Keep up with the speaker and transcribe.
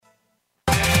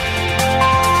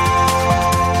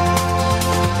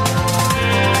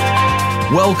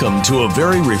Welcome to a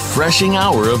very refreshing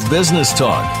hour of business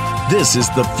talk. This is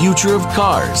the Future of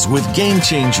Cars with Game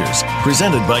Changers,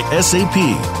 presented by SAP.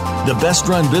 The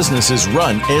best-run businesses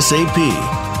run SAP.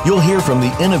 You'll hear from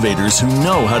the innovators who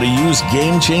know how to use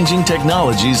game-changing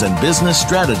technologies and business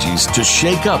strategies to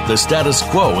shake up the status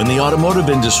quo in the automotive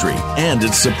industry and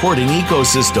its supporting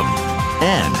ecosystem,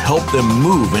 and help them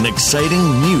move in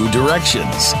exciting new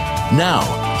directions. Now,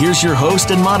 here's your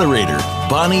host and moderator,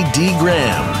 Bonnie D.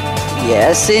 Graham.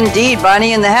 Yes, indeed.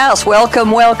 Bonnie in the house.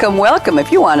 Welcome, welcome, welcome.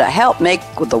 If you want to help make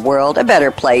the world a better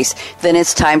place, then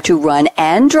it's time to run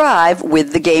and drive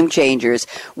with the Game Changers.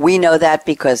 We know that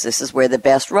because this is where the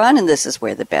best run and this is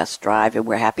where the best drive, and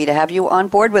we're happy to have you on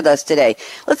board with us today.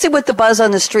 Let's see what the buzz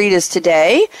on the street is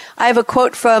today. I have a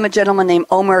quote from a gentleman named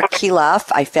Omer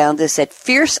Khilaf. I found this at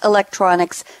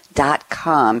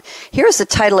fierceelectronics.com. Here's the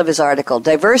title of his article: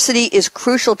 Diversity is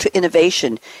Crucial to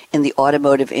Innovation in the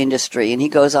Automotive Industry. And he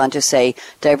goes on to say,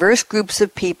 diverse groups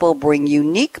of people bring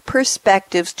unique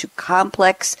perspectives to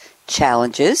complex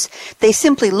challenges. They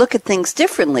simply look at things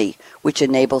differently, which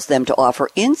enables them to offer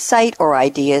insight or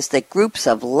ideas that groups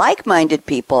of like-minded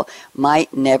people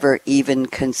might never even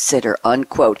consider,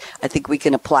 unquote. I think we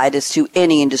can apply this to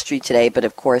any industry today, but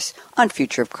of course, on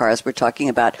Future of Cars, we're talking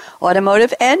about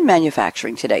automotive and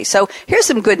manufacturing today. So here's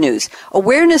some good news.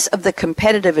 Awareness of the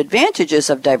competitive advantages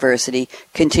of diversity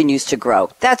continues to grow.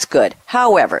 That's good.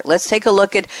 However, let's take a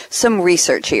look at some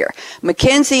research here.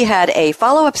 McKinsey had a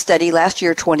follow-up study last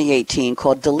year, 2018,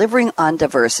 called Delivering on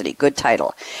Diversity. Good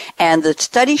title. And the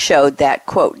study showed that,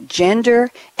 quote,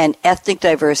 gender and ethnic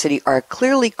diversity are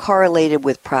clearly correlated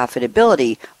with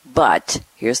profitability, but,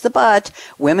 here's the but,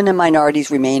 women and minorities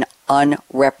remain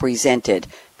unrepresented.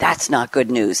 That's not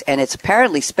good news, and it's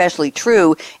apparently especially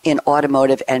true in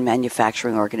automotive and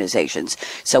manufacturing organizations.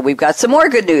 So we've got some more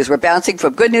good news. We're bouncing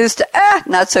from good news to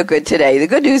not so good today. The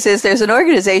good news is there's an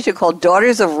organization called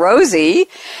Daughters of Rosie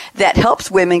that helps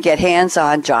women get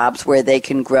hands-on jobs where they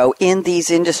can grow in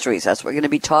these industries. That's what we're going to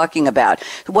be talking about.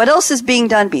 What else is being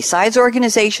done besides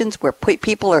organizations where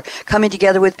people are coming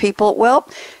together with people? Well,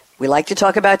 we like to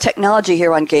talk about technology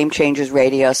here on Game Changers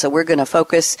Radio, so we're going to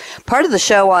focus part of the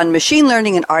show on machine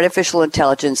learning and artificial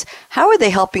intelligence. How are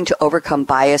they helping to overcome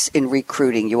bias in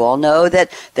recruiting? You all know that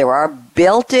there are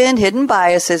built-in hidden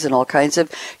biases in all kinds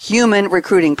of human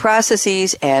recruiting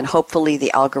processes, and hopefully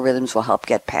the algorithms will help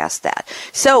get past that.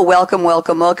 So welcome,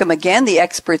 welcome, welcome again. The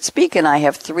experts speak, and I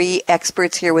have three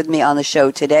experts here with me on the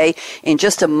show today. In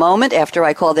just a moment, after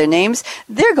I call their names,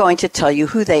 they're going to tell you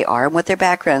who they are and what their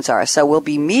backgrounds are. So we'll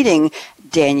be meeting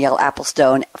Danielle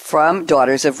Applestone from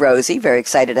Daughters of Rosie. Very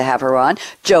excited to have her on.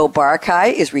 Joe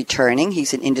Barkai is returning.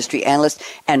 He's an industry analyst.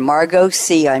 And Margot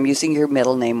C, I'm using your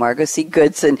middle name, Margot C.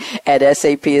 Goodson at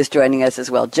SAP is joining us as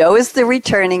well. Joe is the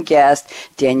returning guest.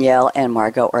 Danielle and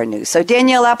Margot are new. So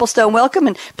Danielle Applestone, welcome.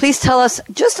 And please tell us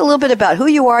just a little bit about who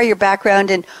you are, your background,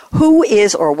 and who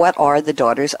is or what are the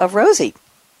Daughters of Rosie.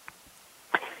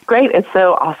 Great. It's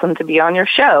so awesome to be on your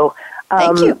show.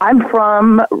 Thank you. I'm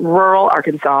from rural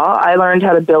Arkansas. I learned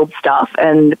how to build stuff,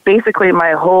 and basically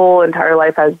my whole entire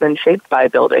life has been shaped by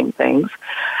building things.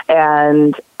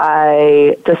 And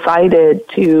I decided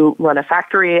to run a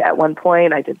factory at one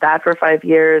point. I did that for 5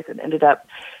 years and ended up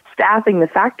staffing the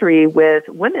factory with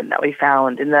women that we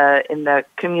found in the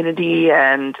community,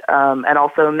 and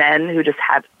also men who just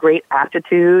had great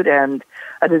aptitude and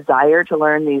a desire to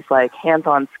learn these like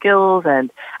hands-on skills and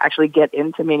actually get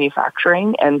into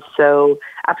manufacturing. And so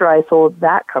after I sold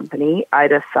that company, I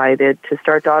decided to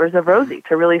start Daughters of Rosie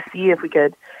to really see if we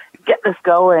could get this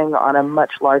going on a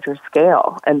much larger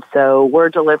scale. And so we're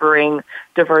delivering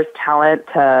diverse talent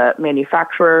to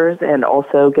manufacturers and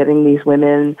also getting these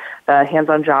women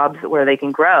hands-on jobs where they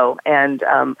can grow. And,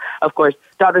 of course,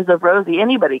 Daughters of Rosie,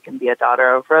 anybody can be a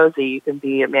Daughter of Rosie. You can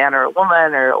be a man or a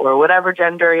woman or whatever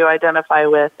gender you identify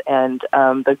with. And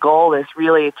the goal is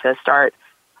really to start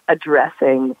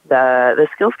addressing the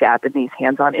skills gap in these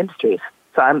hands-on industries.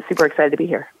 So I'm super excited to be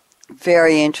here.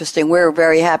 Very interesting. We're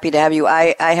very happy to have you.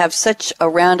 I have such a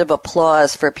round of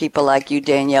applause for people like you,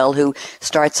 Danielle, who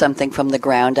start something from the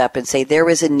ground up and say, there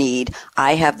is a need.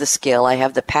 I have the skill. I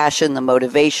have the passion, the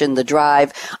motivation, the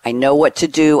drive. I know what to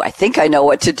do. I think I know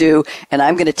what to do, and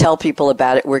I'm going to tell people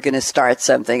about it. We're going to start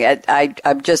something.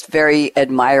 I'm just very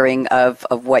admiring of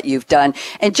what you've done.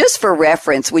 And just for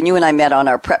reference, when you and I met on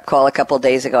our prep call a couple of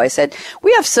days ago, I said,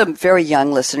 we have some very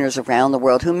young listeners around the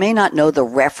world who may not know the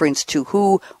reference to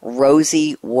who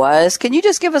Rosie was. Can you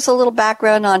just give us a little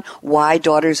background on why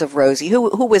Daughters of Rosie?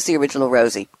 Who was the original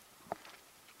Rosie?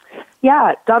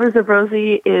 Yeah, Daughters of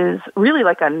Rosie is really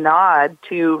like a nod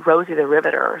to Rosie the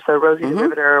Riveter. So Rosie the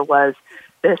Riveter was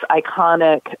this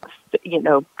iconic,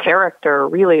 character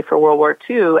really for World War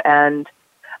II, and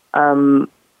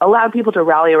allowed people to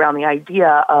rally around the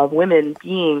idea of women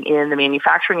being in the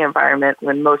manufacturing environment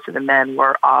when most of the men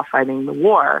were off fighting the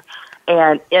war.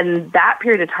 And in that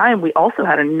period of time, we also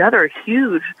had another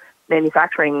huge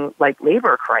manufacturing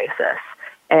labor crisis.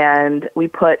 And we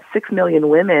put 6 million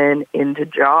women into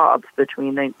jobs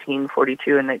between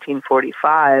 1942 and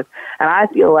 1945. And I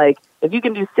feel like if you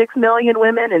can do 6 million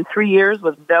women in 3 years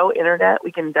with no internet,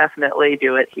 we can definitely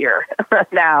do it here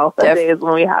nowadays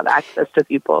when we have access to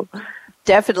people.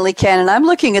 Definitely can. And I'm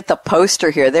looking at the poster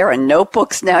here. There are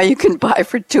notebooks now you can buy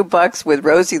for $2 with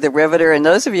Rosie the Riveter. And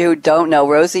those of you who don't know,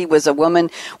 Rosie was a woman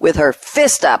with her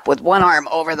fist up with one arm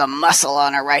over the muscle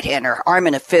on her right hand, her arm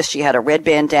in a fist. She had a red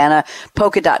bandana,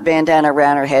 polka dot bandana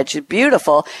around her head. She's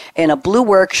beautiful in a blue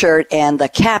work shirt. And the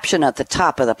caption at the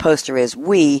top of the poster is,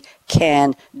 "We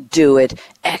can do it!"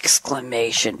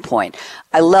 Exclamation point.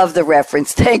 I love the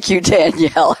reference. Thank you,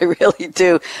 Danielle. I really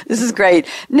do. This is great.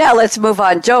 Now let's move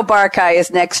on. Joe Barkai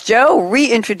is next. Joe,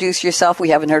 reintroduce yourself. We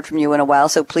haven't heard from you in a while,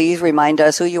 so please remind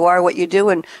us who you are, what you do,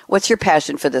 and what's your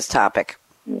passion for this topic.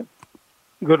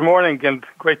 Good morning, and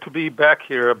great to be back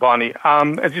here, Bonnie.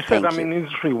 As you said, I'm an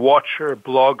industry watcher,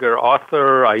 blogger,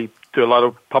 author. I do a lot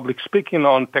of public speaking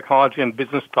on technology and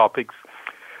business topics,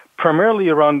 primarily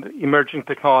around emerging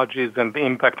technologies and the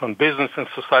impact on business and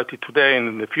society today and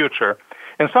in the future.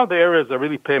 And some of the areas I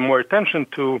really pay more attention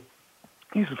to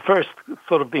is first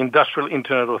sort of the industrial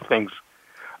Internet of Things,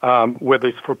 whether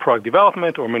it's for product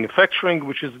development or manufacturing,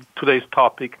 which is today's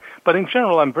topic. But in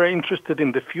general, I'm very interested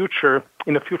in the future,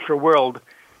 in a future world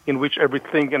in which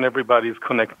everything and everybody is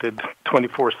connected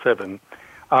 24/7.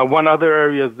 One other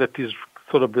area that is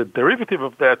sort of the derivative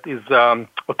of that is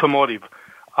automotive.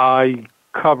 I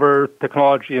cover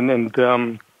technology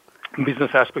and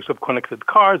business aspects of connected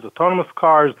cars, autonomous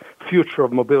cars, future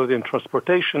of mobility and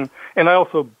transportation. And I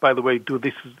also, by the way, do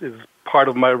this as part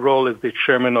of my role as the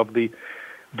chairman of the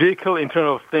Vehicle Internet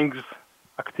of Things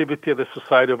activity of the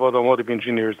Society of Automotive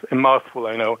Engineers. A mouthful,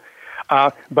 I know.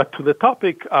 But to the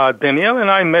topic, Danielle and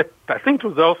I met, I think it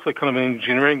was also kind of an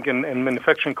engineering and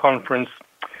manufacturing conference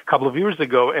a couple of years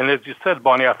ago. And as you said,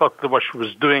 Bonnie, I thought that what she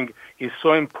was doing is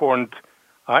so important.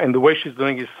 And the way she's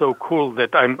doing is so cool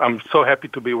that I'm so happy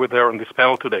to be with her on this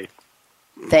panel today.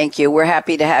 Thank you. We're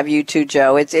happy to have you too,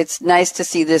 Joe. It's nice to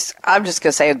see this, I'm just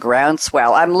going to say a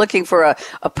groundswell. I'm looking for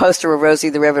a poster of Rosie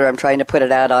the Riveter. I'm trying to put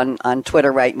it out on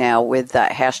Twitter right now with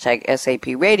hashtag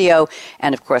SAP Radio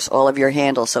and, of course, all of your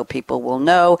handles so people will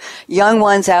know. Young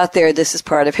ones out there, this is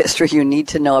part of history you need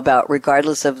to know about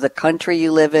regardless of the country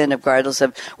you live in, regardless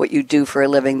of what you do for a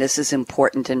living. This is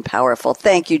important and powerful.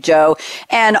 Thank you, Joe.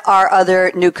 And our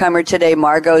other newcomer today,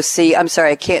 Margot C. I'm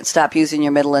sorry, I can't stop using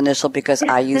your middle initial because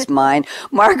I use mine.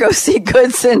 Margot C.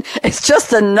 Goodson. It's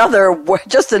just another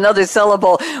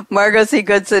syllable. Margot C.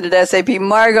 Goodson at SAP.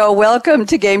 Margot, welcome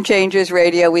to Game Changers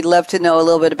Radio. We'd love to know a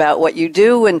little bit about what you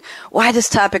do and why this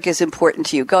topic is important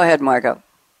to you. Go ahead, Margot.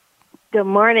 Good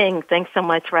morning. Thanks so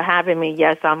much for having me.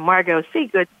 Yes, I'm Margot C.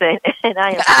 Goodson, and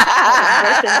I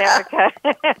am from North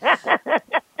America.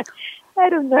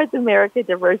 Head of North America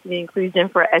Diversity and Inclusion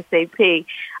for SAP.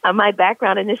 My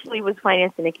background initially was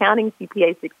finance and accounting,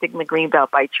 CPA, Six Sigma Green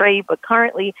Belt by trade, but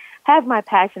currently have my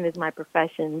passion as my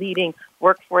profession, leading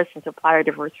workforce and supplier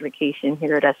diversification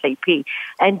here at SAP.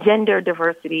 And gender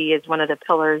diversity is one of the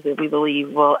pillars that we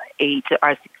believe will aid to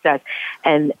our success,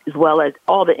 and as well as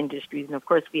all the industries. And of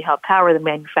course, we help power the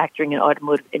manufacturing and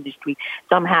automotive industry.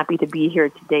 So I'm happy to be here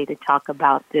today to talk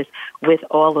about this with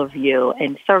all of you.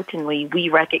 And certainly, we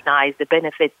recognize the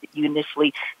benefits that you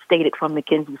initially stated from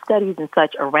McKinsey studies and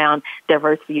such around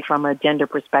diversity from a gender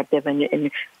perspective and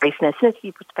race and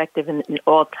ethnicity perspective and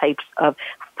all types of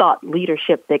thought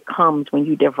leadership that comes when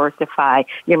you diversify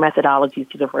your methodologies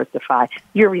to diversify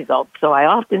your results. So I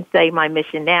often say my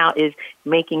mission now is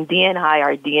making D&I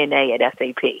our DNA at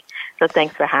SAP. So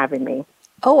thanks for having me.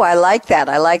 Oh, I like that.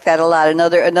 I like that a lot.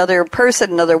 Another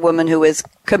person, another woman who is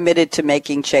committed to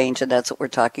making change, and that's what we're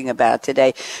talking about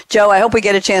today. Joe, I hope we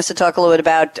get a chance to talk a little bit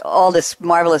about all this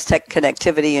marvelous tech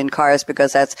connectivity in cars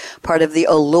because that's part of the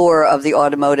allure of the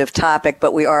automotive topic,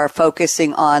 but we are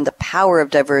focusing on the power of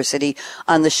diversity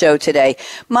on the show today.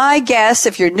 My guess,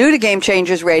 if you're new to Game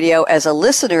Changers Radio as a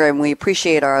listener, and we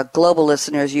appreciate our global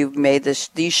listeners, you've made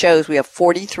these shows. We have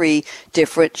 43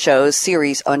 different shows,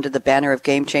 series under the banner of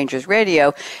Game Changers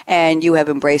Radio, and you have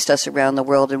embraced us around the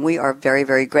world, and we are very,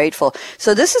 very grateful.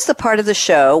 So this is the part of the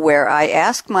show where I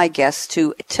ask my guests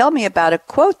to tell me about a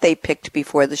quote they picked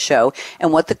before the show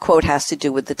and what the quote has to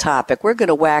do with the topic. We're going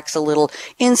to wax a little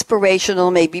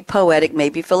inspirational, maybe poetic,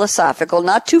 maybe philosophical,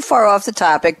 not too far off the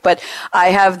topic, but I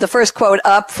have the first quote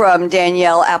up from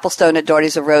Danielle Applestone at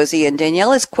Daughters of Rosie, and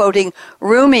Danielle is quoting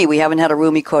Rumi. We haven't had a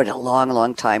Rumi quote in a long,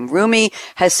 long time. Rumi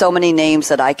has so many names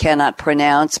that I cannot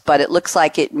pronounce, but it looks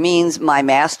like it means my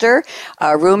master.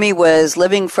 Rumi was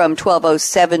living from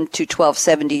 1207 to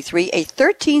 1273, a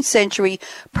 13th century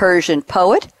Persian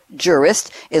poet,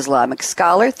 jurist, Islamic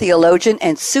scholar, theologian,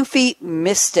 and Sufi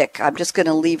mystic. I'm just going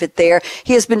to leave it there.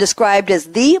 He has been described as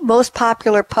the most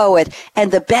popular poet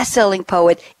and the best-selling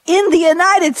poet in the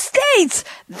United States.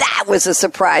 That was a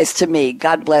surprise to me.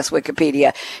 God bless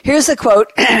Wikipedia. Here's a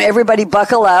quote. Everybody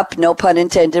buckle up. No pun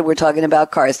intended. We're talking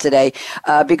about cars today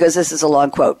because this is a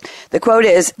long quote. The quote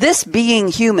is, "This being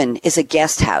human is a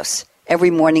guest house.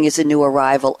 Every morning is a new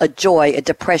arrival, a joy, a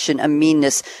depression, a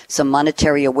meanness. Some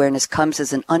monetary awareness comes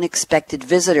as an unexpected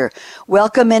visitor.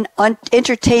 Welcome and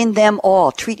entertain them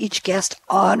all. Treat each guest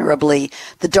honorably.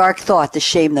 The dark thought, the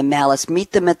shame, the malice.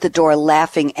 Meet them at the door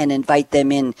laughing and invite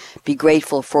them in. Be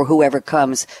grateful for whoever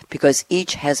comes because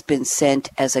each has been sent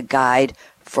as a guide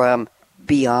from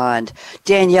beyond."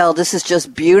 Danielle, this is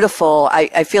just beautiful.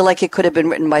 I feel like it could have been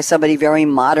written by somebody very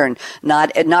modern,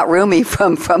 not Rumi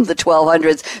from the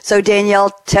 1200s. So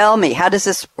Danielle, tell me, how does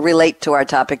this relate to our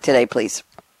topic today, please?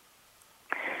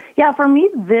 Yeah, for me,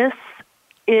 this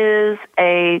is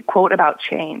a quote about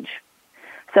change.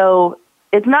 So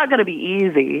it's not going to be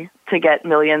easy to get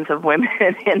millions of women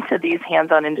into these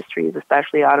hands-on industries,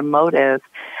 especially automotive.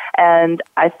 And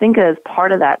I think as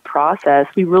part of that process,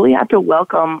 we really have to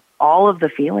welcome all of the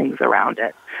feelings around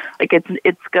it. Like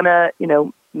it's gonna,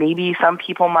 maybe some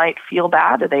people might feel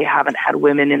bad that they haven't had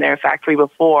women in their factory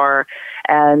before.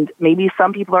 And maybe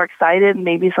some people are excited, and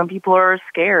maybe some people are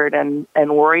scared and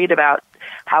worried about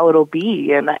how it'll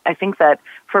be. And I think that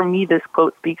for me, this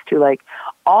quote speaks to like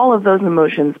all of those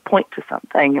emotions point to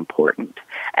something important.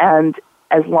 And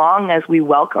as long as we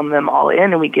welcome them all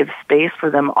in and we give space for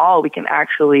them all, we can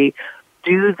actually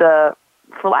do the,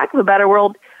 for lack of a better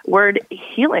word,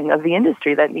 healing of the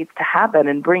industry that needs to happen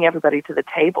and bring everybody to the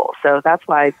table. So that's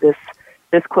why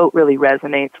this quote really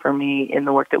resonates for me in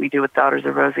the work that we do with Daughters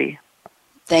of Rosie.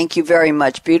 Thank you very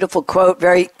much. Beautiful quote.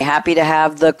 Very happy to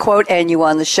have the quote and you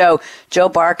on the show. Joe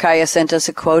Barkai has sent us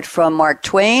a quote from Mark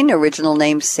Twain, original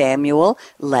name Samuel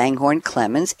Langhorne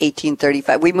Clemens,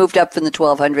 1835. We moved up from the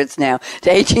 1200s now to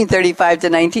 1835 to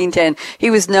 1910. He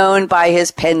was known by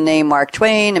his pen name Mark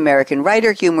Twain, American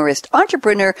writer, humorist,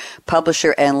 entrepreneur,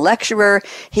 publisher, and lecturer.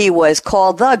 He was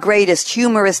called the greatest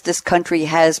humorist this country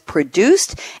has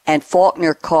produced, and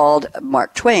Faulkner called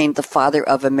Mark Twain the father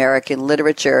of American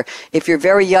literature. If you're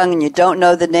very young and you don't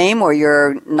know the name or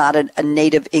you're not a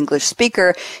native English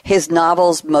speaker, his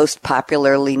novels most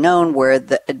popularly known were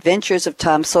The Adventures of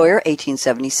Tom Sawyer,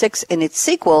 1876, and its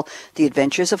sequel, The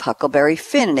Adventures of Huckleberry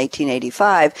Finn, in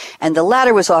 1885, and the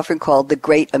latter was often called the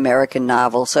Great American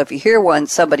Novel. So if you hear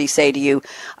somebody say to you,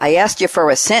 "I asked you for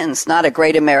a sentence, not a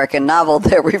great American novel,"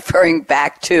 they're referring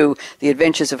back to The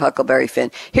Adventures of Huckleberry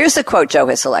Finn. Here's the quote Joe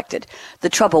has selected. "The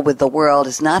trouble with the world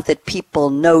is not that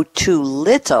people know too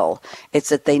little,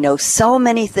 it's that they know so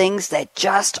many things that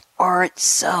just aren't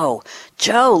so."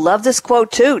 Joe, love this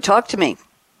quote too. Talk to me.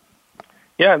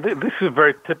 Yeah, this is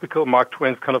very typical Mark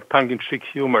Twain's kind of tongue-in-cheek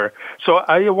humor. So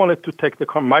I wanted to take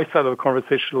my side of the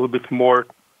conversation a little bit more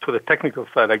to the technical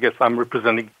side. I guess I'm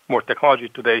representing more technology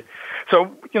today.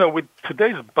 So, with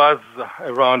today's buzz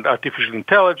around artificial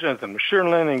intelligence and machine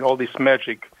learning, all this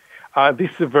magic, this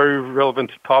is a very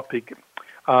relevant topic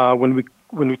when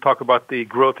we talk about the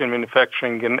growth in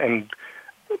manufacturing and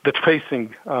that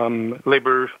facing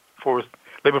labor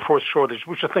force shortage,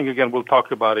 which I think, again, we'll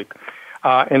talk about it.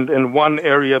 And one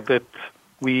area that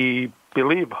we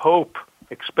hope,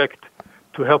 expect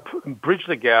to help bridge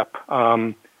the gap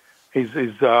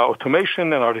is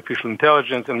automation and artificial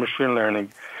intelligence and machine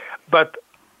learning. But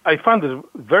I find that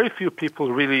very few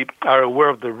people really are aware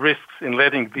of the risks in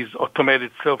letting these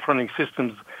automated self-running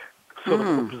systems sort of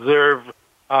observe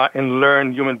and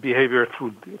learn human behavior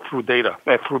through data,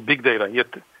 through big data, yet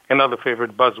another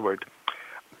favorite buzzword.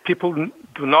 People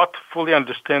do not fully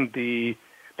understand the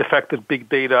fact that big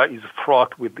data is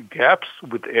fraught with gaps,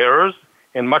 with errors,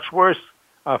 and much worse,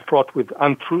 fraught with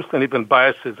untruths and even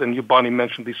biases. And you, Bonnie,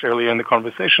 mentioned this earlier in the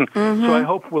conversation. Mm-hmm. So I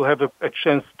hope we'll have a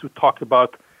chance to talk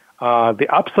about the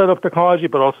upside of technology,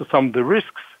 but also some of the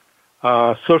risks,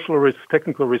 social risks,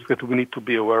 technical risks that we need to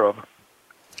be aware of.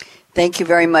 Thank you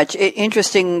very much.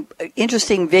 Interesting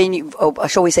venue,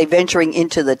 shall we say, venturing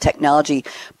into the technology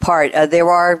part.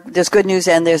 There's good news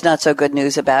and there's not so good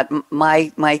news about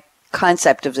my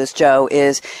concept of this, Joe,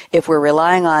 is if we're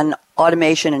relying on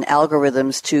automation and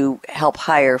algorithms to help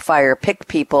hire, fire, pick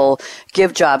people,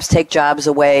 give jobs, take jobs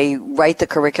away, write the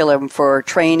curriculum for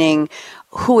training,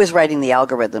 who is writing the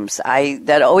algorithms?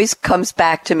 That always comes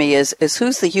back to me is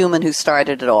who's the human who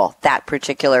started it all? That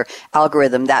particular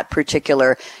algorithm, that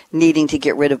particular needing to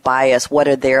get rid of bias. What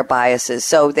are their biases?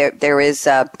 So there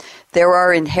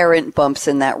are inherent bumps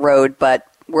in that road, but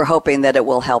we're hoping that it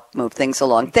will help move things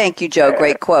along. Thank you, Joe.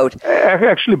 Great quote.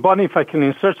 Actually, Bonnie, if I can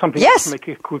insert something, yes. To make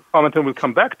a quick comment, and we'll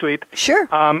come back to it. Sure.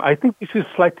 I think this is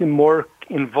slightly more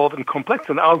involved and complex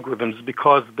than algorithms,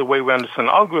 because the way we understand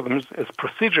algorithms as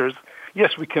procedures,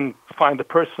 yes, we can find the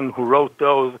person who wrote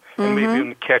those and maybe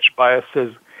even catch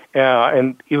biases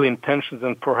and ill intentions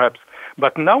and perhaps.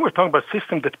 But now we're talking about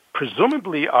systems that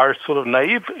presumably are sort of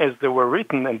naive as they were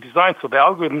written and designed, so the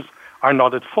algorithms are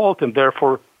not at fault, and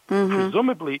therefore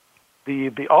presumably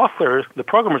the authors, the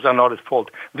programmers are not at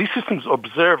fault. These systems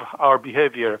observe our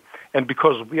behavior, and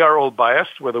because we are all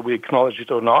biased, whether we acknowledge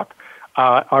it or not,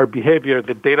 our behavior,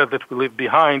 the data that we leave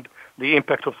behind, the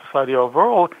impact of society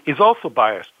overall is also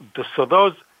biased. So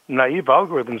those naive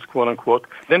algorithms, quote unquote,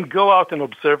 then go out and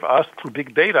observe us through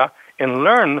big data and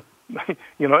learn,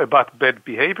 about bad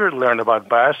behavior, learn about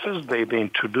biases. They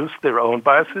introduce their own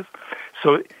biases.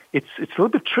 So it's a little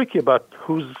bit tricky about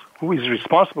who is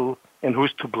responsible and who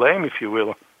is to blame, if you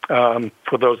will,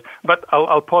 for those. But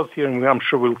I'll pause here, and I'm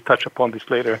sure we'll touch upon this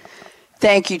later.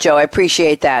 Thank you, Joe. I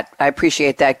appreciate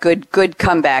that. Good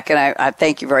comeback, and I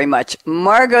thank you very much.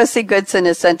 Margot C. Goodson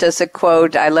has sent us a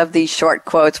quote. I love these short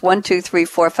quotes. 1, 2, 3,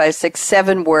 4, 5, 6,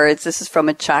 7 words. This is from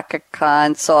a Chaka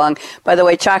Khan song. By the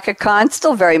way, Chaka Khan,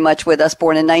 still very much with us,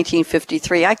 born in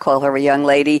 1953. I call her a young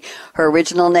lady. Her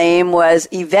original name was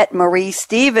Yvette Marie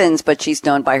Stevens, but she's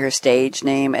known by her stage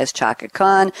name as Chaka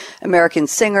Khan, American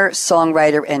singer,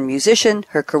 songwriter, and musician.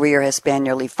 Her career has spanned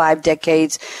nearly 5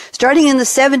 decades, starting in the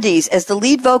 70s as the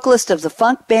lead vocalist of the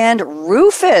funk band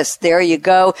Rufus. There you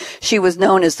go. She was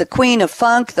known as the Queen of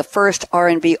Funk, the first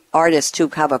R&B artist to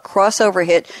have a crossover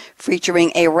hit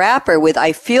featuring a rapper with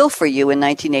I Feel For You in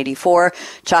 1984.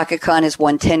 Chaka Khan has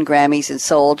won 10 Grammys and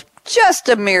sold just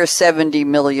a mere 70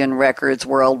 million records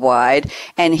worldwide.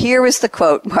 And here is the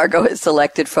quote Margot has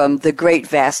selected from The Great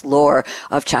Vast Lore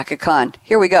of Chaka Khan.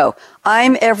 Here we go.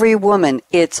 I'm every woman.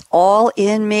 It's all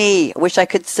in me. I wish I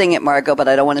could sing it, Margot, but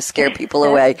I don't want to scare people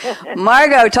away.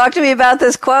 Margot, talk to me about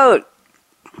this quote.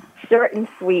 Short and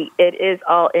sweet. It is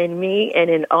all in me and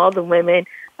in all the women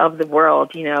of the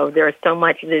world. There is so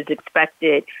much that is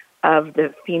expected of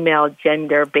the female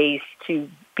gender base to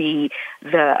be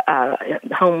the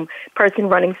home person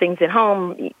running things at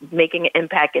home, making an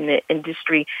impact in the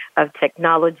industry of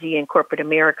technology and corporate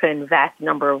America in a vast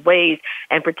number of ways,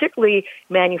 and particularly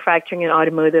manufacturing and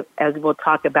automotive, as we'll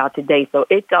talk about today. So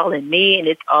it's all in me, and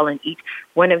it's all in each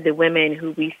one of the women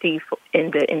who we see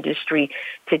in the industry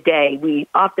today. We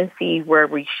often see where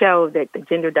we show that the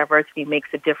gender diversity makes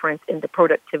a difference in the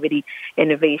productivity,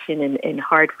 innovation, and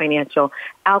hard financial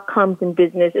outcomes in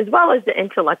business, as well as the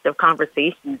intellectual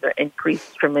conversations are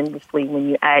increased tremendously when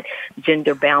you add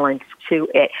gender balance to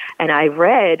it. And I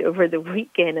read over the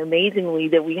weekend, amazingly,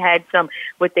 that we had some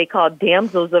what they call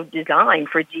damsels of design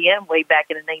for GM way back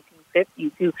in the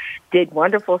 1950s who did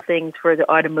wonderful things for the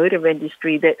automotive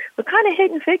industry that were kind of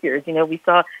hidden figures. We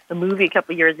saw a movie a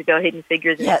couple of years ago, Hidden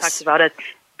Figures, and it talks about us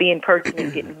being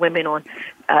personally getting women on,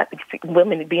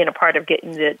 women being a part of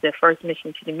getting the first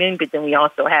mission to the moon, but then we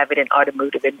also have it in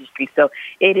automotive industry. So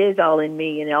it is all in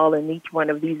me and all in each one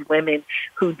of these women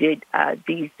who did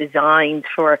these designs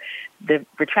for the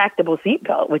retractable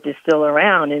seatbelt, which is still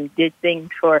around, and did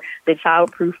things for the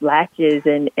childproof latches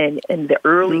and the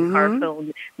early car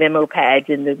phone memo pads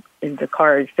in the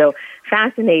cars. So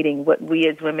fascinating what we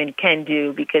as women can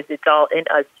do, because it's all in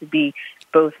us to be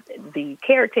both the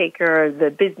caretaker,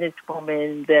 the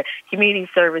businesswoman, the community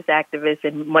service activist,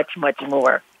 and much, much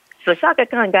more. So Chaka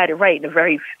Khan got it right in a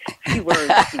very few words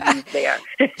she used there.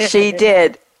 She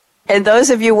did. And those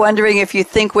of you wondering if you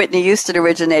think Whitney Houston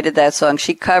originated that song,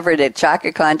 she covered it.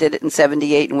 Chaka Khan did it in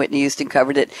 1978, and Whitney Houston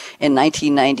covered it in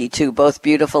 1992. Both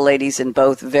beautiful ladies and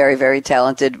both very, very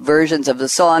talented versions of the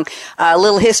song. A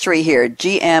little history here.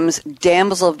 GM's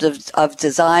Damsel of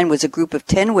Design was a group of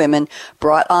 10 women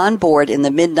brought on board in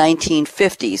the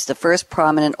mid-1950s, the first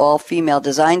prominent all-female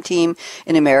design team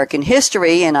in American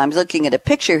history. And I'm looking at a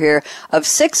picture here of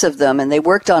 6 of them, and they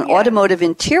worked on automotive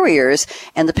interiors.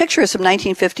 And the picture is from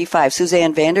 1955. 25,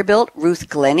 Suzanne Vanderbilt, Ruth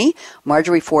Glennie,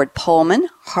 Marjorie Ford Pullman,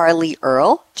 Harley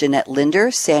Earl, Jeanette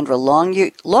Linder, Sandra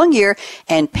Longyear,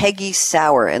 and Peggy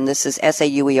Sauer, and this is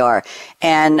Sauer.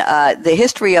 And the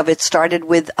history of it started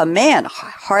with a man.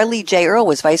 Harley J. Earl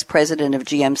was vice president of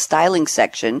GM's styling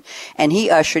section, and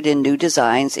he ushered in new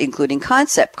designs, including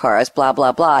concept cars, blah,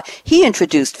 blah, blah. He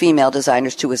introduced female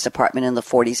designers to his department in the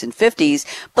 40s and 50s,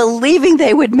 believing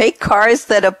they would make cars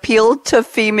that appealed to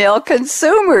female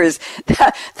consumers.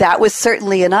 That was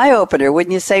certainly an eye-opener,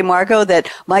 wouldn't you say, Margot, that,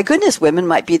 my goodness, women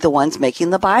might be the ones making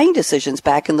the buying decisions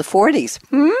back in the 40s.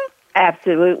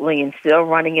 Absolutely, and still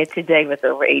running it today with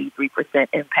over 83%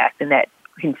 impact in that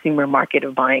consumer market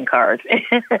of buying cars.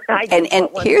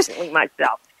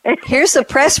 Here's a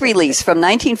press release from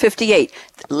 1958.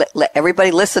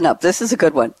 Everybody listen up. This is a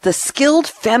good one. The skilled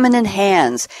feminine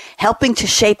hands helping to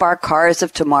shape our cars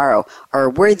of tomorrow are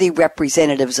worthy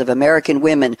representatives of American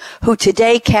women who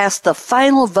today cast the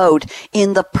final vote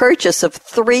in the purchase of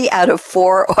 3 out of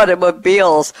 4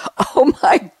 automobiles. Oh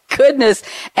my goodness.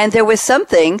 And there was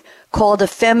something called a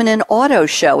Feminine Auto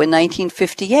Show in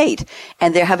 1958.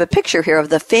 And they have a picture here of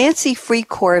the Fancy Free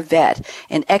Corvette,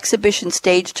 an exhibition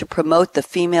staged to promote the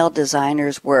female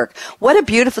designer's work. What a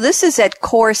beautiful, this is at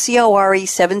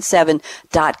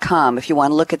core77.com. If you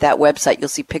want to look at that website, you'll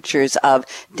see pictures of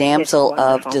Damsel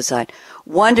of Design.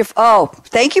 Wonderful. Oh,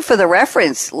 thank you for the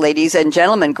reference, ladies and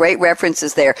gentlemen. Great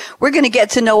references there. We're going to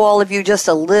get to know all of you just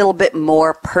a little bit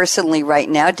more personally right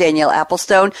now. Danielle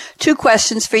Applestone, 2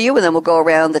 questions for you, and then we'll go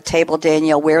around the table.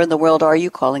 Danielle, where in the world are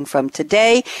you calling from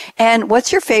today? And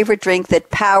what's your favorite drink that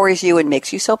powers you and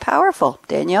makes you so powerful?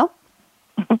 Danielle?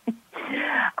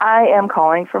 I am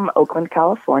calling from Oakland,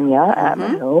 California at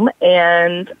my home,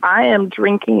 and I am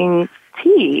drinking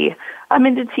tea. I'm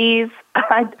into teas.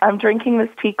 I'm drinking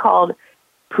this tea called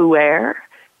Pu'er.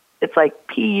 It's like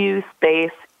P-U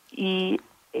space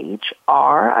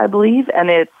E-H-R, I believe, and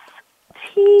it's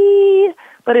tea,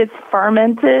 but it's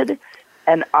fermented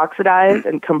and oxidized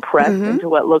and compressed into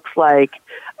what looks like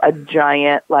a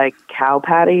giant, like, cow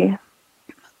patty.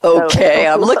 Okay,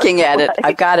 I'm looking at it.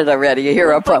 I've got it already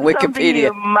here up on Wikipedia. Something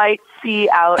you might see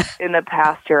out in a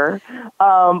pasture,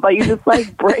 but you just,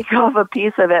 like, break off a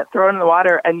piece of it, throw it in the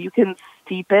water, and you can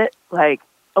steep it, like,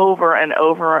 over and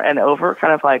over and over,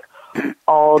 kind of like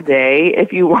all day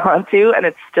if you want to, and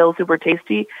it's still super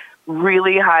tasty,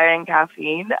 really high in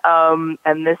caffeine.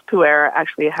 And this Pu'er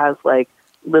actually has like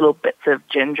little bits of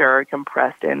ginger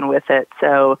compressed in with it.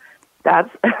 So that's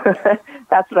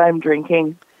that's what I'm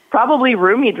drinking. Probably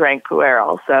Rumi drank Pu'er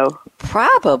also.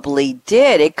 Probably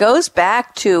did. It goes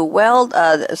back to,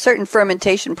 a certain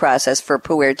fermentation process for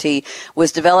Pu'er tea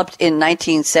was developed in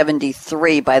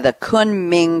 1973 by the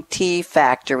Kunming Tea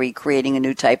Factory, creating a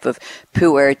new type of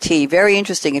Pu'er tea. Very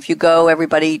interesting. If you go,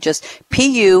 everybody, just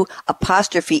P-U-E-R-T-T-E-A,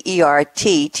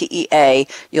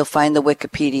 you'll find the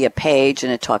Wikipedia page,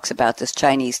 and it talks about this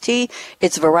Chinese tea.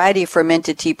 It's a variety of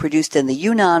fermented tea produced in the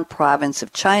Yunnan province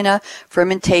of China.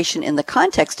 Fermentation in the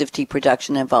context of tea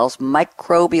production involves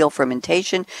microbial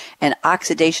fermentation and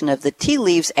oxidation of the tea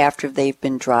leaves after they've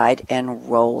been dried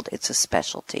and rolled. It's a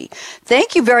specialty.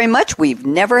 Thank you very much. We've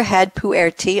never had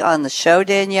Pu'er tea on the show,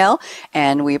 Danielle,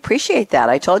 and we appreciate that.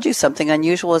 I told you something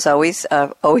unusual is always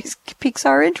piques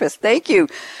our interest. Thank you.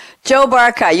 Joe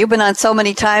Barkai, you've been on so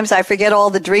many times, I forget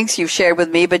all the drinks you've shared with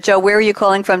me, but Joe, where are you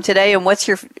calling from today, and what's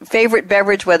your favorite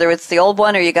beverage, whether it's the old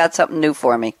one or you got something new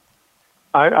for me?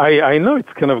 I know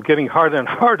it's kind of getting harder and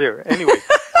harder. Anyway,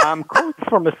 I'm calling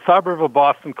from a suburb of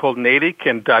Boston called Natick,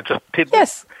 and just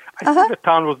yes. I think the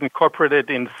town was incorporated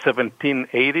in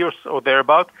 1780 or so,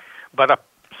 thereabout, but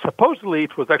supposedly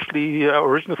it was actually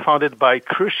originally founded by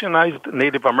Christianized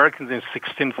Native Americans in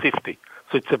 1650.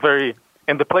 So it's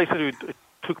and the place that it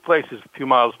took place is a few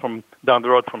miles down the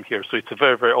road from here, so it's a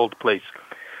very, very old place.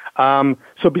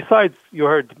 So besides, you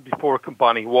heard before,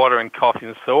 Bonnie, water and coffee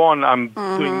and so on, I'm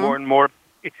doing more and more.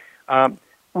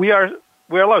 We're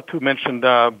allowed to mention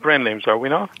brand names, are we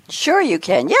not? Sure you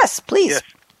can. Yes, please. Yes.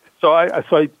 So I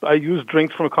use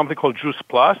drinks from a company called Juice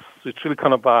Plus. So it's really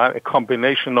kind of a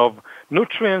combination of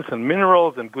nutrients and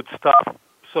minerals and good stuff,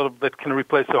 sort of that can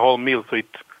replace the whole meal. So it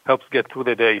helps get through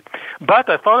the day. But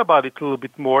I thought about it a little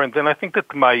bit more, and then I think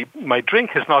that my drink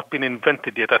has not been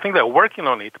invented yet. I think they're working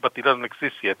on it, but it doesn't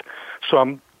exist yet. So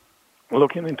I'm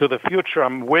looking into the future.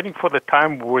 I'm waiting for the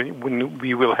time when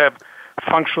we will have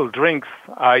functional drinks,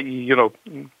 i.e.,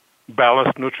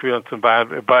 balanced nutrients and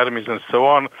vitamins and so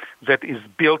on, that is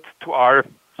built to our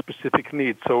specific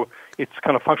needs. So it's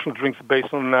kind of functional drinks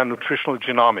based on nutritional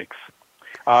genomics.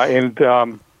 And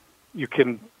you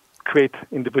can create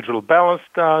individual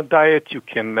balanced diet. You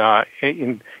can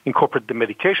incorporate the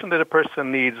medication that a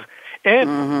person needs.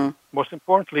 And most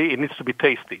importantly, it needs to be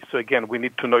tasty. So again, we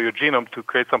need to know your genome to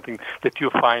create something that you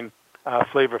find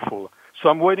flavorful. So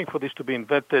I'm waiting for this to be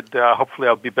invented. Hopefully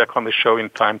I'll be back on the show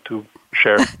in time to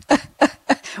share.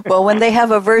 Well, when they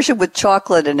have a version with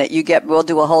chocolate in it, we'll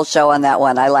do a whole show on that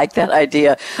one. I like that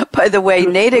idea. By the way,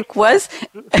 Natick was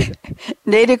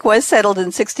settled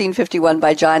in 1651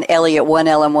 by John Eliot,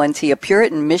 1L&1T, a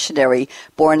Puritan missionary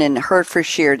born in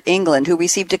Hertfordshire, England, who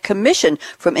received a commission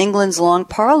from England's Long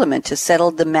Parliament to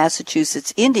settle the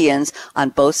Massachusetts Indians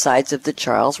on both sides of the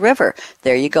Charles River.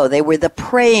 There you go. They were the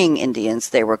praying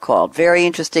Indians, they were called. Very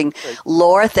interesting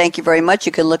lore. Thank you very much.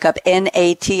 You can look up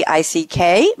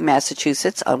Natick,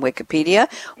 Massachusetts, on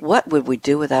Wikipedia. What would we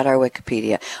do without our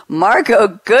Wikipedia?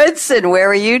 Margot Goodson, where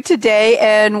are you today,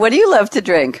 and what do you love to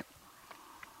drink?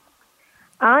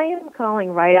 I am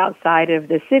calling right outside of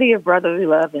the city of brotherly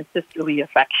love and sisterly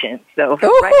affection. So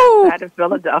right outside of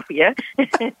Philadelphia.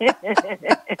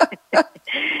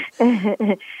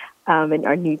 In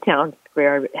our Newtown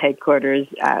Square headquarters,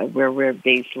 where we're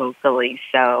based locally.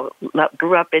 So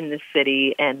grew up in the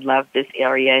city and love this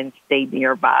area and stayed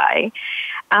nearby.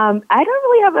 I don't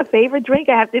really have a favorite drink.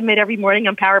 I have to admit, every morning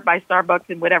I'm powered by Starbucks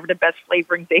and whatever the best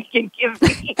flavoring they can give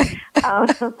me.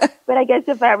 But I guess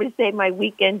if I were to say my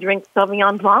weekend drink,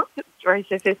 Sauvignon Blanc, it's very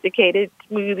sophisticated,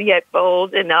 smooth yet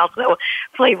bold, and also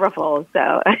flavorful.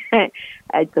 So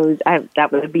that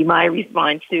would be my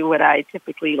response to what I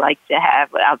typically like to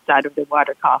have outside of the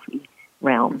water coffee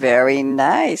realm. Very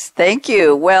nice. Thank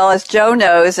you. Well, as Joe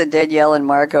knows, and Danielle and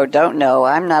Margot don't know,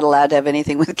 I'm not allowed to have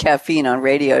anything with caffeine on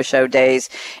radio show days.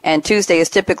 And Tuesday is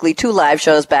typically 2 live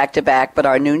shows back to back, but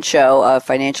our noon show,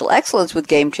 Financial Excellence with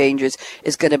Game Changers,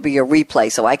 is going to be a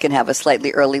replay, so I can have a slightly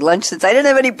early lunch since I didn't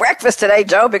have any breakfast today,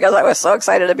 Joe, because I was so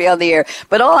excited to be on the air.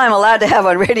 But all I'm allowed to have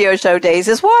on radio show days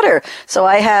is water. So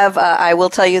I will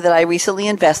tell you that I recently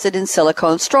invested in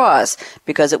silicone straws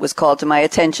because it was called to my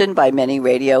attention by many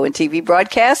radio and TV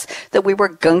broadcasts that we were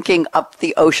gunking up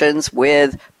the oceans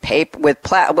with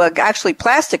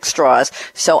plastic straws.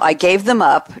 So I gave them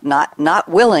up, not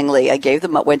willingly. I gave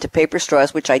them up, went to paper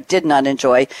straws, which I did not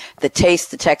enjoy the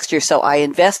taste, the texture. So I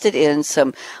invested in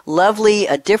some lovely,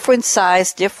 different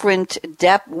size, different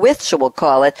depth, width, we'll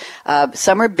call it.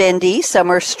 Some are bendy, some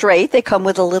are straight. They come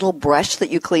with a little brush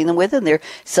that you clean them with, and they're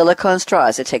silicone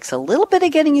straws. It takes a little bit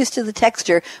of getting used to the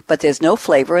texture, but there's no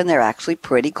flavor, and they're actually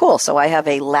pretty cool. So I have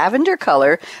a lavender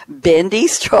color bendy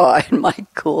straw in my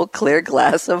cool, clear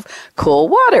glass of cool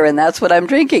water, and that's what I'm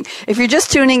drinking. If you're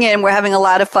just tuning in, we're having a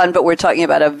lot of fun, but we're talking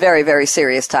about a very, very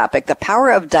serious topic, the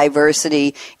power of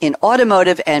diversity in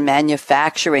automotive and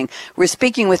manufacturing. We're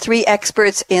speaking with 3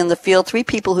 experts in the field, 3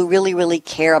 people who really, really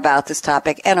care about this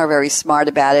topic and are very smart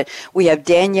about it. We have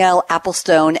Danielle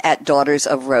Applestone at Daughters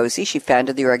of Rosie. She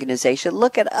founded the organization.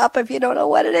 Look it up if you don't know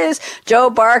what it is.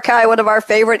 Joe Barkai, one of our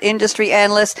favorite industry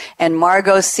analysts, and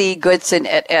Margot C. Goodson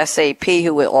at SAP,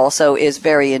 who also is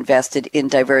very invested in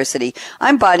diversity.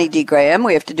 I'm Bonnie D. Graham.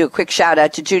 We have to do a quick shout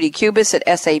out to Judy Cubis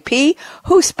at SAP,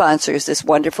 who sponsors this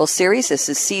wonderful series. This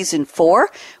is season 4.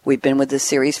 We've been with this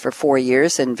series for 4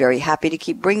 years and very happy to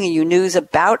keep bringing you news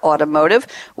about automotive,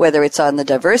 whether it's on the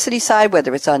diversity side,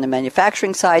 whether it's on the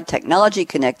manufacturing side, technology,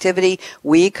 connectivity.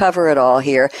 We cover it all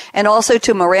here. And also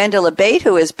to Miranda Labate,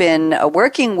 who has been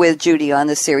working with Judy on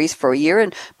this series for a year,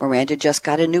 and Miranda just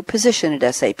got a new position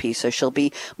at SAP, so she'll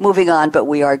be moving on, but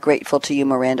we are grateful to you,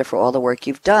 Miranda, for all the work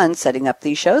you've done setting up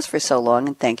these shows for so long,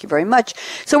 and thank you very much.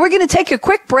 So we're going to take a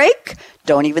quick break.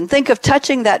 Don't even think of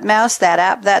touching that mouse, that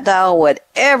app, that dial,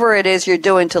 whatever it is you're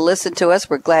doing to listen to us.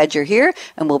 We're glad you're here,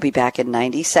 and we'll be back in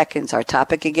 90 seconds. Our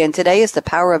topic again today is the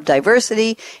power of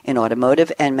diversity in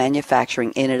automotive and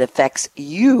manufacturing, and it affects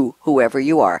you, whoever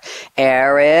you are.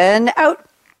 Aaron, out.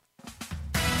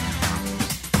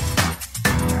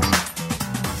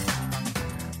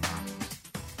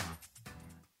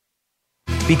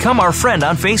 Become our friend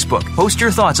on Facebook. Post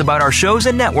your thoughts about our shows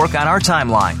and network on our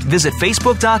timeline. Visit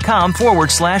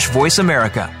Facebook.com/Voice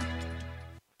America.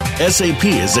 SAP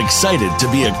is excited to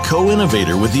be a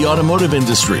co-innovator with the automotive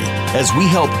industry as we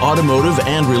help automotive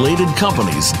and related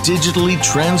companies digitally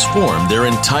transform their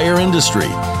entire industry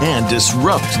and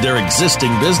disrupt their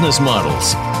existing business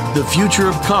models. The future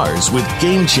of cars with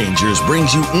Game Changers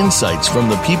brings you insights from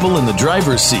the people in the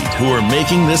driver's seat who are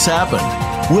making this happen.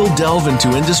 We'll delve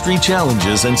into industry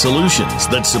challenges and solutions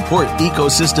that support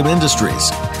ecosystem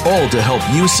industries, all to help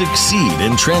you succeed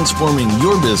in transforming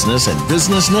your business and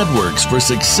business networks for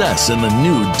success in the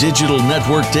new digital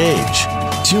networked age.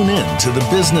 tune in to the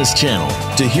Business Channel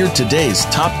to hear today's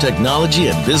top technology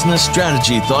and business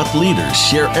strategy thought leaders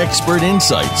share expert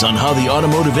insights on how the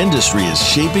automotive industry is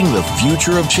shaping the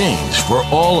future of change for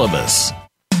all of us.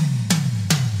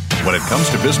 When it comes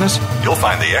to business, you'll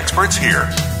find the experts here.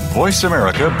 Voice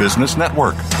America Business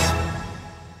Network.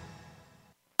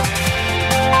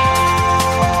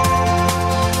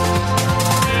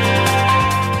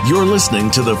 You're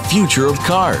listening to The Future of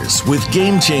Cars with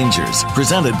Game Changers,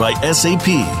 presented by SAP.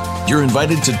 You're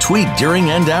invited to tweet during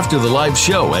and after the live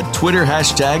show at Twitter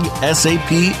 #SAPRADIO.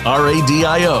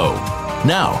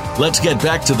 Now, let's get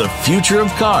back to The Future of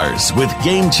Cars with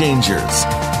Game Changers.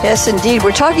 Yes, indeed.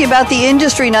 We're talking about the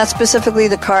industry, not specifically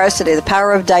the cars today, the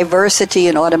power of diversity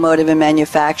in automotive and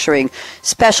manufacturing.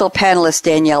 Special panelists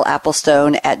Danielle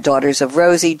Applestone at Daughters of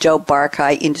Rosie, Joe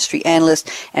Barkai, industry analyst,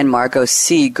 and Margot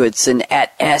C. Goodson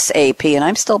at SAP. And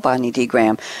I'm still Bonnie D.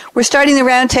 Graham. We're starting the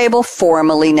roundtable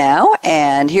formally now,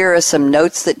 and here are some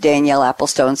notes that Danielle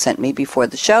Applestone sent me before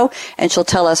the show, and she'll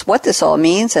tell us what this all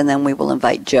means, and then we will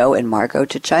invite Joe and Margot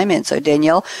to chime in. So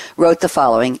Danielle wrote the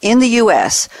following. In the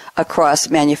U.S., across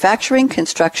manufacturing,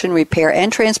 construction, repair,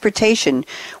 and transportation,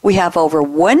 we have over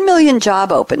 1 million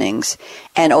job openings,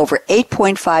 and over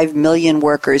 8.5 million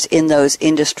workers in those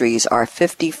industries are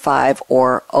 55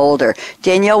 or older.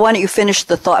 Danielle, why don't you finish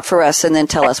the thought for us and then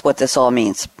tell us what this all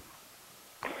means?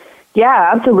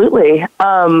 Yeah, absolutely.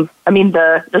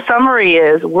 The summary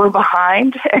is we're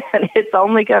behind, and it's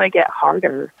only going to get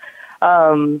harder.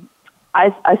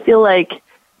 I feel like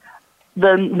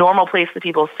the normal place that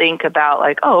people think about,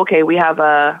 like, oh, okay, we have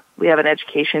an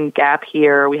education gap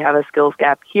here, we have a skills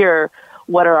gap here.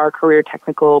 What are our career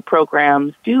technical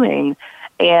programs doing?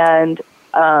 And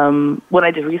when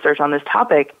I did research on this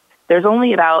topic, there's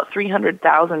only about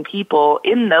 300,000 people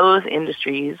in those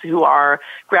industries who are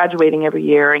graduating every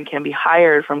year and can be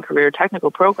hired from career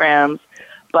technical programs.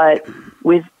 But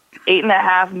with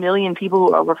 8.5 million people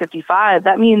who are over 55,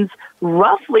 that means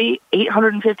roughly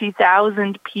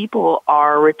 850,000 people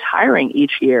are retiring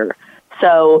each year.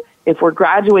 So if we're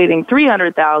graduating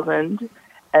 300,000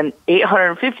 and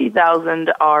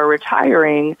 850,000 are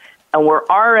retiring, and we're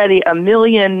already 1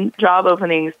 million job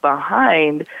openings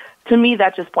behind, to me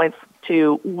that just points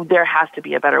to there has to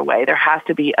be a better way. There has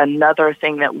to be another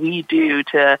thing that we do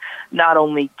to not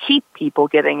only keep people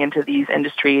getting into these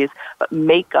industries, but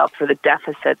make up for the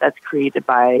deficit that's created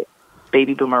by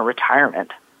baby boomer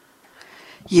retirement.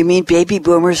 You mean baby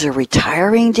boomers are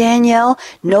retiring, Danielle?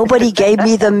 Nobody gave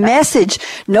me the message.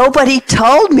 Nobody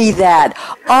told me that.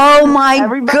 Oh, my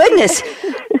goodness.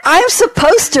 I'm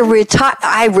supposed to retire.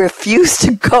 I refuse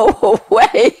to go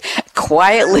away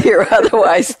quietly or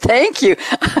otherwise. Thank you.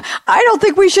 I don't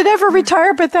think we should ever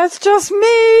retire, but that's just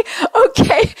me.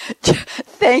 Okay.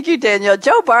 Thank you, Danielle.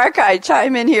 Joe Barkai,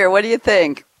 chime in here. What do you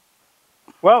think?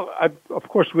 Well, of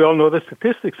course, we all know the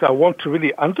statistics. I want to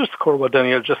really underscore what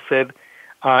Danielle just said.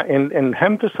 And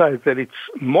emphasize that it's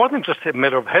more than just a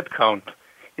matter of headcount.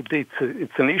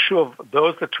 It's an issue of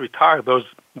those that retire, those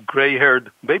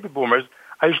gray-haired baby boomers,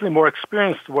 are usually more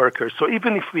experienced workers. So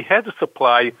even if we had a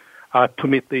supply to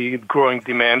meet the growing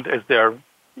demand as they're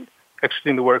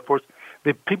exiting the workforce,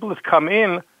 the people that come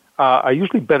in are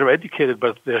usually better educated,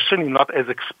 but they're certainly not as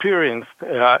experienced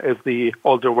as the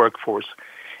older workforce.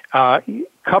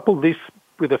 Couple this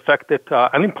with the fact that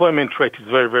unemployment rate is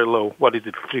very, very low. What is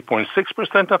it,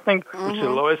 3.6%, I think, which is the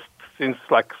lowest since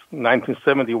like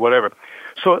 1970, whatever.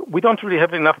 So we don't really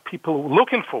have enough people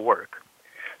looking for work.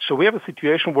 So we have a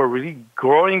situation where we're really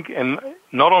growing, and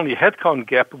not only headcount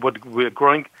gap, but we're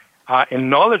growing a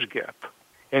knowledge gap.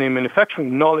 And in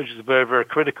manufacturing, knowledge is very, very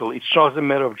critical. It's not a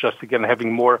matter of just, again,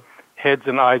 having more heads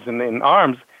and eyes and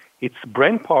arms. It's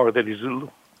brain power that is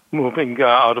moving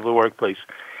out of the workplace.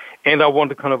 And I want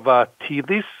to kind of tee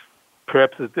this,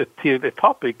 perhaps the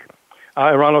topic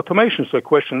around automation. So the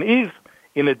question is,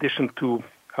 in addition to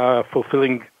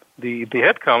fulfilling the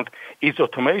headcount, is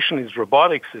automation, is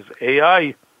robotics, is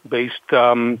AI-based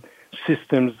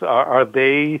systems, are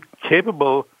they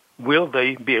capable, will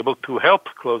they be able to help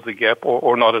close the gap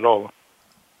or not at all?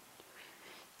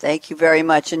 Thank you very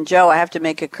much. And Joe, I have to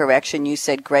make a correction. You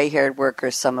said gray-haired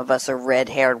workers. Some of us are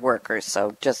red-haired workers.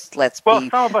 So just let's be... Well,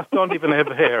 some of us don't even have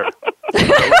hair.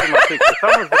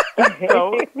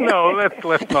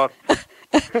 Let's not.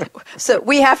 So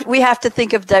we have to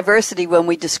think of diversity when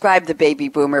we describe the baby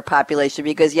boomer population,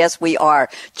 because yes, we are.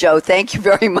 Joe, thank you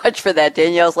very much for that.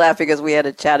 Danielle's laughing because we had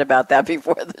a chat about that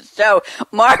before the show.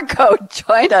 Margot,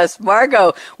 join us.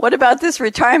 Margot, what about this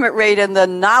retirement rate and the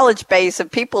knowledge base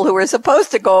of people who are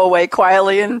supposed to go away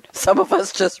quietly and some of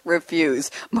us just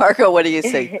refuse? Margot, what do you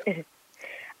see?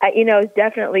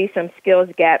 Definitely some skills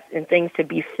gaps and things to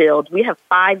be filled. We have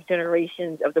 5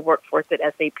 generations of the workforce at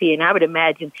SAP, and I would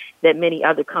imagine that many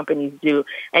other companies do.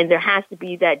 And there has to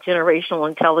be that generational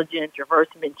intelligence, reverse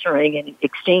mentoring, and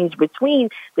exchange between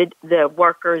the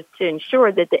workers to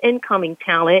ensure that the incoming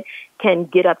talent can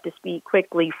get up to speed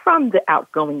quickly from the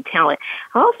outgoing talent.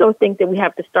 I also think that we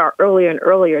have to start earlier and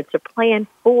earlier to plan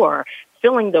for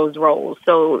filling those roles.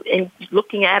 So in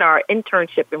looking at our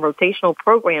internship and rotational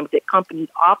programs that companies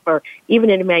offer, even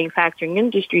in the manufacturing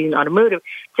industry and automotive,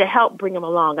 to help bring them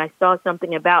along. I saw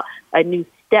something about a new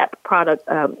STEP product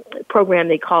program,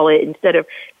 they call it, instead of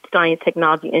science,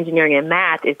 technology, engineering, and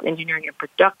math. It's engineering and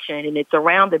production, and it's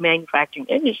around the manufacturing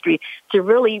industry to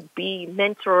really be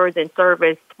mentors and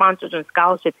service sponsors and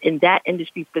scholarships in that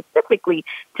industry specifically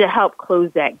to help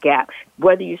close that gap,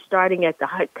 whether you're starting at the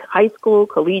high school,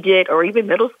 collegiate, or even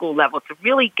middle school level, to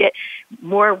really get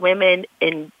more women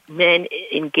and men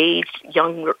engaged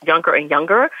younger and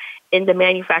younger in the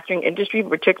manufacturing industry,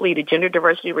 particularly the gender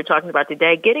diversity we're talking about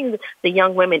today. Getting the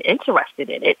young women interested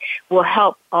in it will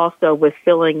help also with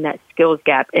filling that skills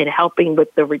gap and helping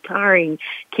with the retiring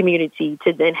community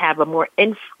to then have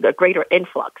a greater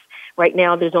influx. Right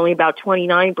now, there's only about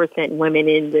 29% women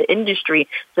in the industry.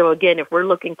 So again, if we're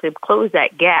looking to close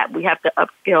that gap, we have to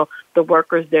upskill the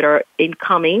workers that are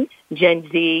incoming, Gen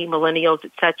Z, millennials,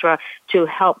 et cetera, to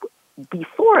help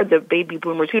before the baby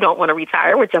boomers who don't want to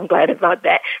retire, which I'm glad about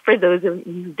that for those of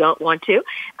you who don't want to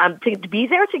be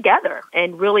there together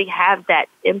and really have that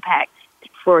impact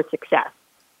for success.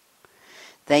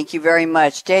 Thank you very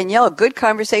much. Danielle, good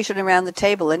conversation around the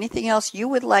table. Anything else you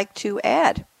would like to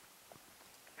add?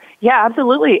 Yeah,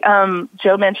 absolutely.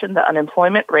 Joe mentioned the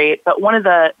unemployment rate, but one of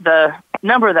the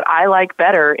number that I like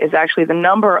better is actually the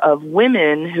number of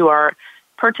women who are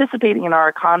participating in our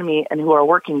economy and who are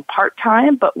working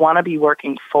part-time but want to be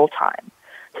working full-time.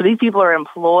 So these people are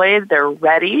employed, they're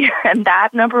ready, and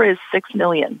that number is 6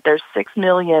 million. There's 6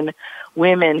 million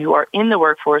women who are in the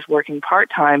workforce working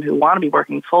part-time who want to be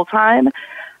working full-time.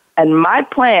 And my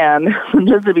plan,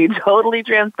 just to be totally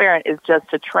transparent, is just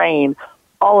to train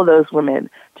all of those women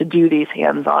to do these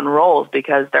hands-on roles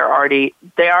because they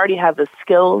already have the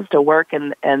skills to work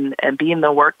and be in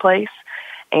the workplace.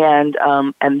 And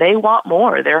they want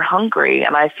more. They're hungry.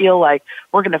 And I feel like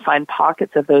we're going to find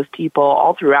pockets of those people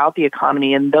all throughout the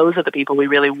economy. And those are the people we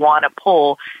really want to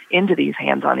pull into these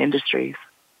hands-on industries.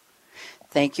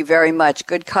 Thank you very much.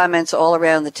 Good comments all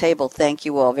around the table. Thank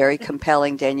you all. Very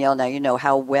compelling, Danielle. Now you know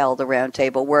how well the round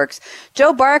table works.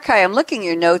 Joe Barkai, I'm looking at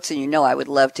your notes, and you know I would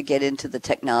love to get into the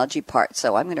technology part.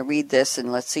 So I'm going to read this,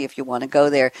 and let's see if you want to go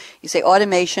there. You say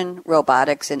automation,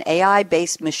 robotics, and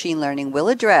AI-based machine learning will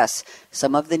address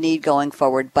some of the need going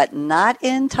forward, but not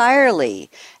entirely,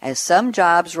 as some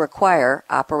jobs require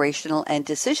operational and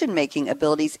decision-making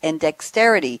abilities and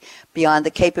dexterity beyond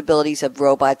the capabilities of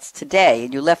robots today.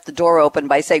 And you left the door open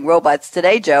by saying robots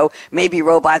today, Joe, maybe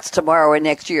robots tomorrow or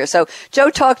next year. So, Joe,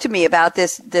 talk to me about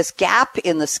this gap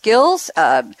in the skills,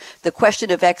 the question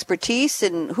of expertise,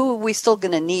 and who are we still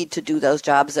going to need to do those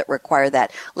jobs that require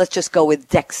that? Let's just go with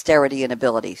dexterity and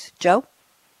abilities. Joe?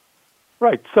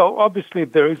 Right. So obviously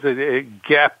there is a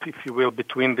gap, if you will,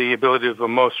 between the abilities of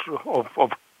most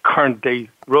of current-day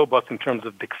robots in terms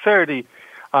of dexterity,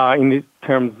 in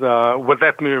terms what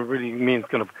that really means,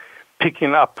 kind of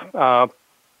picking up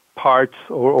parts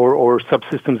or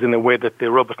subsystems in a way that the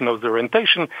robot knows the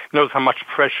orientation, knows how much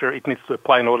pressure it needs to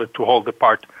apply in order to hold the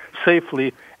part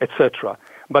safely, etc.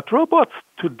 But robots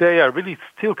today are really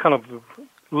still kind of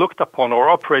looked upon or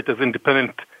operate as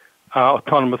independent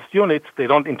autonomous units. They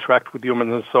don't interact with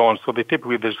humans and so on. So they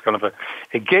typically, there's kind of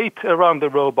a gate around the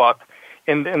robot.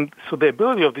 And so the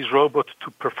ability of these robots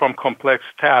to perform complex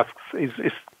tasks is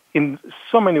in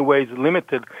so many ways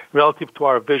limited relative to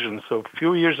our vision. So a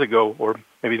few years ago, or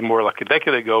maybe more like a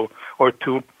decade ago or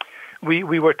two, we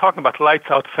were talking about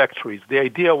lights-out factories. The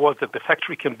idea was that the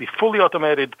factory can be fully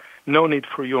automated, no need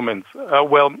for humans.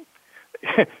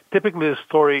 Typically the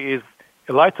story is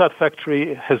a lights-out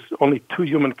factory has only 2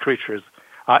 human creatures,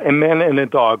 a man and a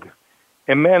dog.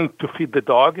 A man to feed the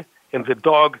dog, and the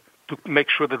dog to make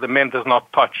sure that the man does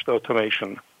not touch the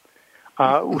automation.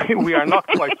 We are not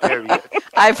quite there yet.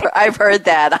 I've heard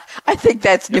that. I think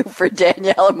that's new for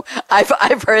Danielle.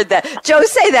 I've heard that. Joe,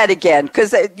 say that again,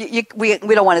 because we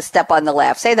don't want to step on the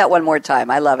laugh. Say that one more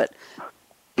time. I love it.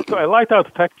 So a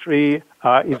light-out factory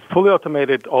is fully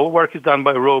automated. All work is done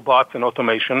by robots and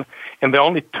automation, and there are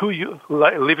only 2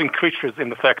 living creatures in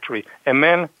the factory, a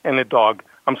man and a dog.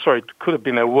 I'm sorry, it could have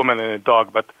been a woman and a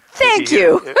dog, but... Thank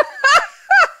you.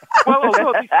 Well,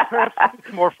 although this perhaps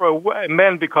it's more for a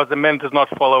man because a man does not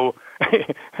follow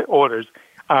orders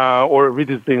or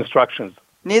reads the instructions.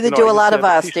 Neither do a lot of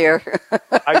us, dear.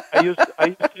 I used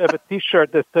to have a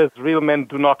T-shirt that says "Real men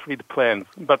do not read plans."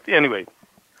 But anyway,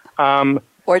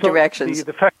 or directions.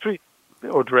 The factory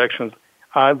or directions.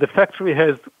 The factory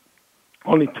has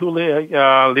only two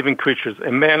living creatures: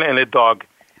 a man and a dog.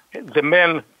 The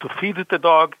man to feed the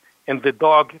dog, and the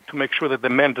dog to make sure that the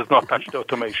man does not touch the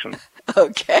automation.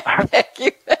 Okay, thank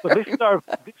you. So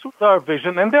this was our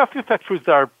vision, and there are a few factories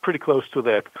that are pretty close to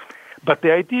that. But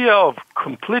the idea of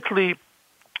completely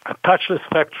a touchless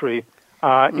factory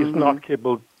is not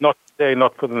capable, not today,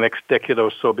 not for the next decade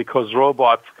or so, because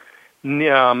robots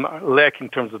lack in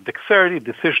terms of dexterity,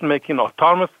 decision-making,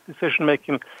 autonomous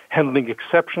decision-making, handling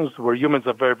exceptions, where humans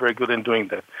are very, very good in doing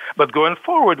that. But going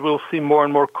forward, we'll see more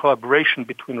and more collaboration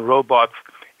between robots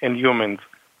and humans.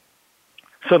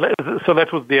 So that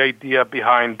was the idea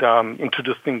behind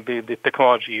introducing the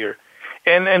technology here.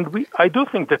 And I do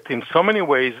think that in so many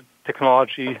ways,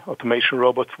 technology, automation,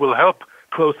 robots will help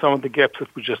close some of the gaps that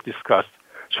we just discussed.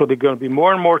 So there are going to be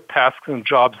more and more tasks and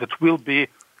jobs that will be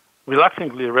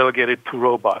reluctantly relegated to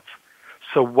robots.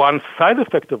 So one side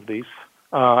effect of this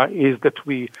is that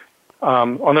we,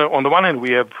 on the one hand,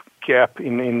 we have gap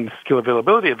in skill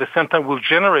availability. At the same time, we'll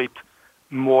generate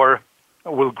more,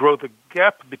 will grow the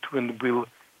gap between,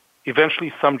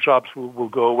 eventually some jobs will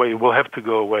go away, will have to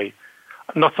go away.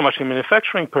 Not so much in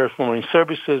manufacturing, perhaps more in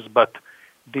services, but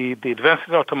the advances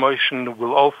in automation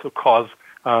will also cause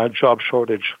job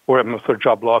shortage, or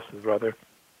job losses, rather.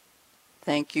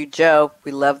 Thank you, Joe.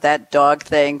 We love that dog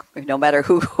thing, no matter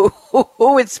who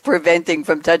it's preventing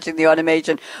from touching the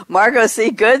automation. Margot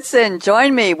C. Goodson,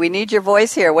 join me. We need your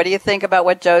voice here. What do you think about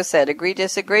what Joe said? Agree,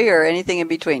 disagree, or anything in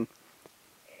between?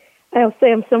 I'll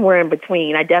say I'm somewhere in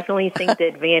between. I definitely think the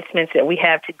advancements that we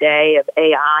have today of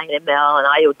AI and ML and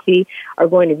IoT are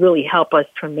going to really help us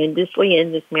tremendously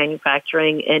in this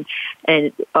manufacturing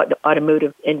and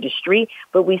automotive industry.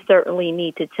 But we certainly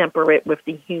need to temper it with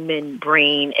the human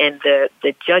brain and the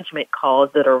judgment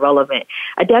calls that are relevant.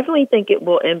 I definitely think it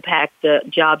will impact the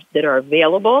jobs that are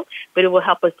available, but it will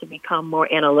help us to become more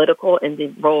analytical in the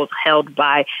roles held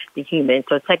by the human.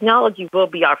 So technology will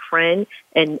be our friend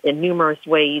in numerous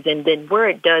ways. And then where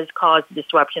it does cause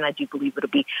disruption, I do believe it'll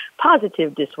be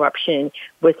positive disruption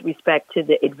with respect to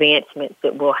the advancements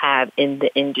that we'll have in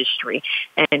the industry.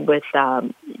 And with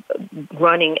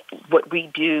running what we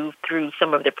do through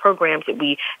some of the programs that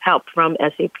we help from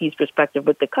SAP's perspective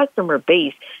with the customer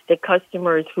base, the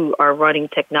customers who are running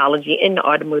technology in the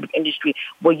automotive industry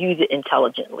will use it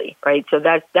intelligently, right? So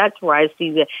that's where I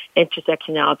see the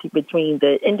intersectionality between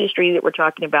the industry that we're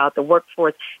talking about, the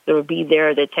workforce that will be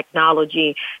there, the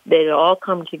technology, that it all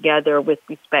come together with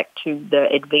respect to the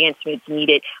advancements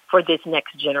needed for this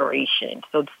next generation.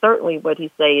 So certainly what he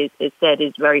said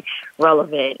is very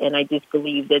relevant, and I just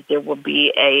believe that there will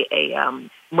be a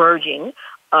merging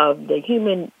of the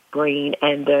human brain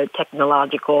and the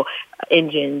technological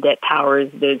engine that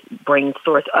powers the brain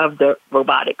source of the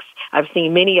robotics. I've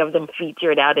seen many of them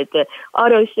featured out at the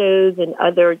auto shows and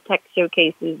other tech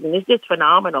showcases, and it's just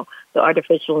phenomenal, the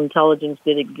artificial intelligence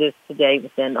that exists today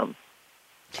within them.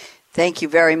 Thank you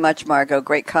very much, Margot.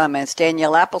 Great comments.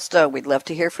 Danielle Applestone, we'd love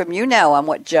to hear from you now on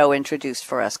what Joe introduced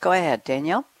for us. Go ahead,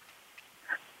 Danielle.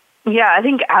 Yeah, I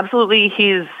think absolutely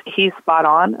he's spot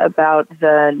on about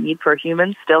the need for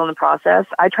humans still in the process.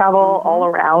 I travel all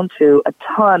around to a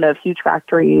ton of huge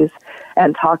factories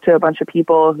and talk to a bunch of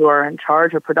people who are in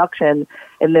charge of production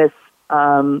in this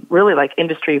really like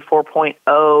Industry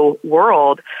 4.0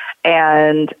 world.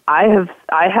 And I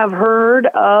have heard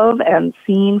of and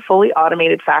seen fully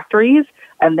automated factories,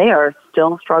 and they are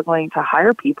still struggling to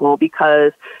hire people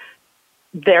because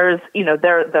the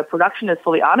production is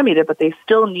fully automated, but they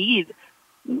still need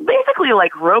basically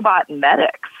like robot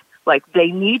medics. Like they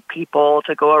need people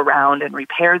to go around and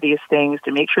repair these things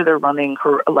to make sure they're running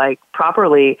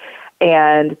properly.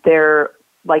 And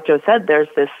like Joe said, there's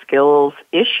this skills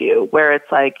issue where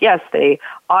it's like, yes, they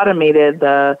automated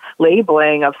the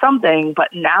labeling of something, but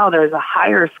now there's a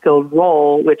higher skilled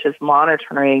role, which is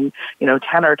monitoring,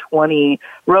 10 or 20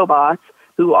 robots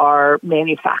who are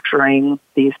manufacturing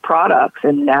these products.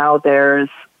 And now they're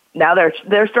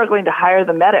struggling to hire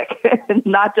the medic,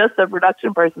 not just the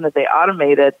production person that they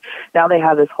automated. Now they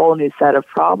have this whole new set of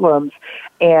problems.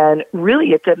 And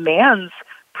really it demands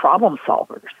problem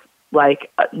solvers.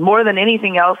 Like more than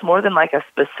anything else, more than like a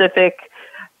specific,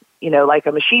 like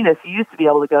a machinist. You used to be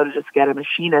able to go to just get a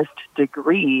machinist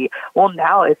degree. Well,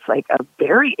 now it's like a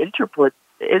very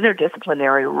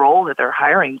interdisciplinary role that they're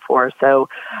hiring for. So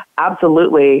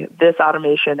absolutely, this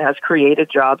automation has created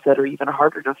jobs that are even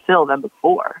harder to fill than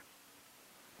before.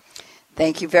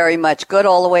 Thank you very much. Good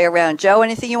all the way around. Joe,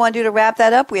 anything you want to do to wrap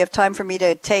that up? We have time for me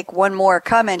to take one more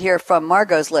comment here from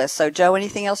Margot's list. So, Joe,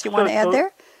 anything else you want to add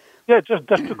there? Yeah, just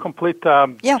to complete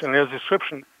Danielle's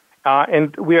description.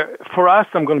 And for us,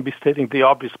 I'm going to be stating the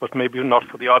obvious, but maybe not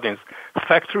for the audience.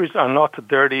 Factories are not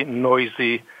dirty,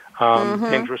 noisy,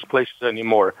 dangerous places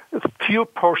anymore. A few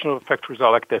portions of factories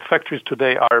are like that. Factories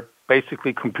today are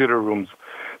basically computer rooms.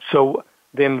 So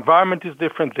the environment is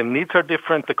different, the needs are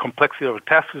different, the complexity of the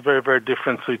task is very, very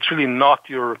different. So it's really not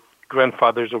your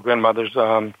grandfather's or grandmother's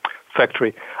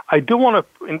factory. I do want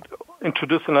to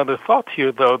introduce another thought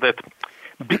here, though, that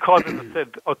because, as I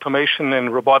said, automation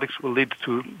and robotics will lead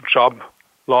to job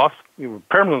loss,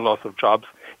 permanent loss of jobs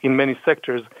in many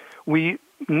sectors, we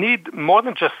need more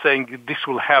than just saying this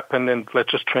will happen and let's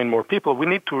just train more people. We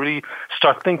need to really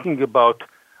start thinking about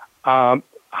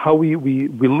how we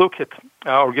look at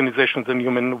organizations and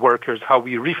human workers, how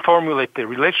we reformulate the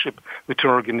relationship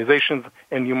between organizations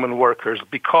and human workers,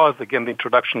 because, again, the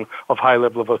introduction of high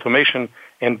level of automation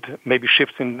and maybe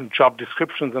shifts in job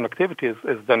descriptions and activities,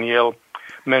 as Danielle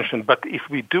mentioned. But if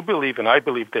we do believe, and I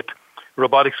believe, that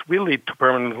robotics will lead to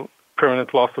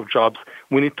permanent loss of jobs,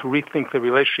 we need to rethink the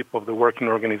relationship of the working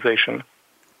organization.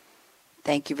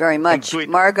 Thank you very much.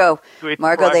 Margot,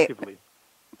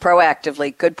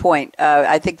 proactively. Good point.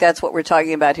 I think that's what we're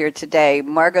talking about here today.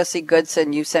 Margot C.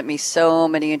 Goodson, you sent me so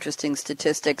many interesting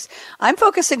statistics. I'm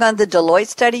focusing on the Deloitte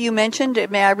study you mentioned.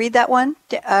 May I read that one?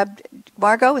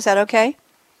 Margot, is that okay?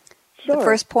 Sure. The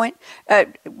first point.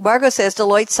 Margot says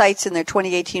Deloitte cites in their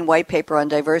 2018 white paper on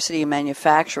diversity in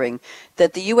manufacturing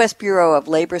that the U.S. Bureau of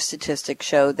Labor Statistics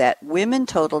showed that women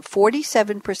totaled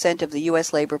 47% of the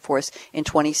U.S. labor force in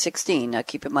 2016. Now,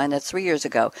 keep in mind that's 3 years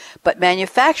ago. But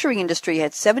manufacturing industry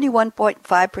had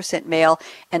 71.5% male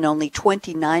and only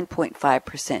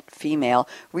 29.5% female.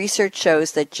 Research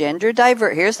shows that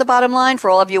here's the bottom line for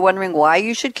all of you wondering why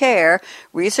you should care.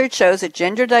 Research shows that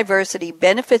gender diversity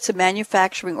benefits a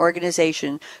manufacturing organization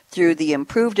through the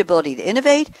improved ability to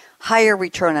innovate, higher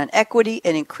return on equity,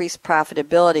 and increased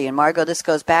profitability. And Margot, this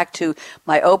goes back to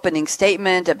my opening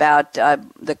statement about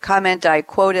the comment I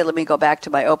quoted. Let me go back to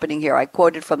my opening here. I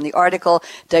quoted from the article,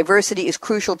 "Diversity is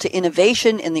crucial to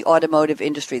innovation in the automotive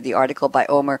industry," the article by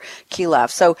Omer Kilaf.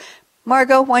 So,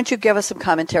 Margot, why don't you give us some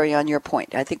commentary on your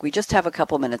point? I think we just have a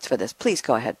couple minutes for this. Please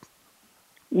go ahead.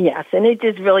 Yes, and it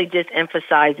just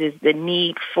emphasizes the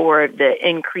need for the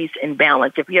increase in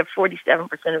balance. If you have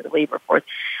 47% of the labor force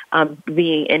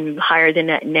being higher than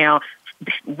that now,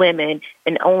 women,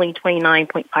 and only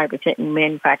 29.5% in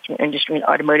manufacturing industry and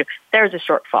automotive, there's a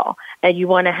shortfall. And you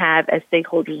want to have, as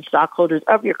stakeholders and stockholders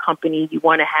of your company, you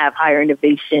want to have higher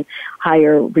innovation,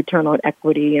 higher return on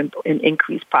equity, and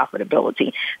increased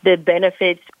profitability. The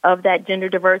benefits of that gender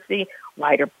diversity: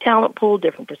 wider talent pool,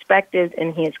 different perspectives,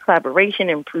 enhanced collaboration,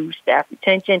 improved staff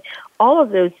retention. All of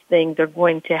those things are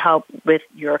going to help with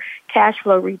your cash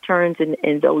flow returns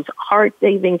and those hard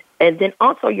savings, and then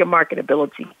also your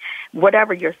marketability.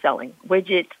 Whatever you're selling,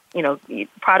 widgets,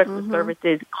 products and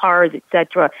services, cars,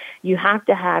 etc., you have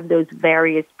to have those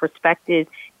various perspectives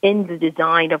in the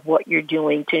design of what you're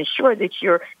doing to ensure that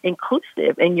you're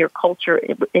inclusive in your culture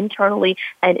internally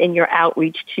and in your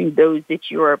outreach to those that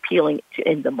you're appealing to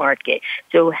in the market.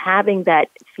 So having that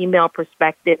female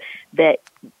perspective that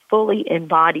fully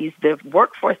embodies the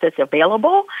workforce that's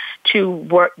available to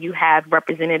what you have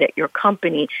represented at your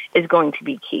company is going to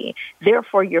be key.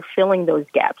 Therefore, you're filling those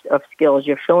gaps of skills.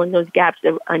 You're filling those gaps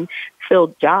of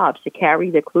unfilled jobs to carry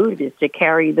the clues, to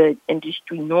carry the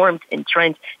industry norms and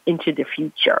trends into the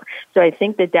future. So I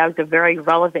think that was a very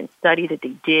relevant study that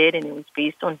they did, and it was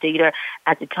based on data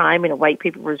at the time, and a white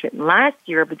paper was written last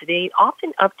year, but they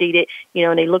often update it,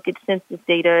 and they look at census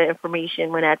data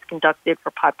information when that's conducted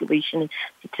for population and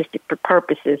statistic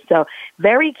purposes. So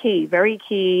very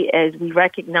key as we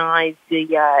recognize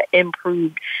the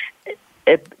improved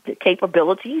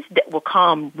capabilities that will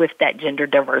come with that gender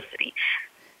diversity.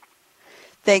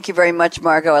 Thank you very much,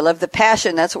 Margot. I love the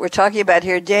passion. That's what we're talking about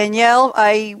here. Danielle,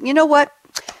 you know what?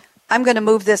 I'm going to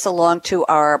move this along to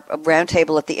our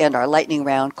roundtable at the end, our lightning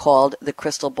round called the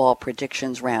Crystal Ball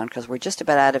Predictions Round, because we're just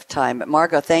about out of time. But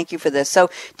Margot, thank you for this. So,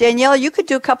 Danielle, you could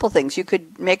do a couple things. You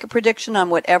could make a prediction on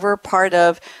whatever part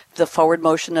of the forward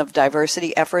motion of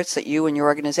diversity efforts that you and your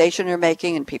organization are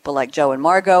making, and people like Joe and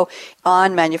Margot,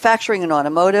 on manufacturing and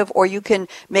automotive, or you can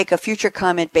make a future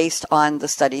comment based on the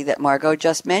study that Margot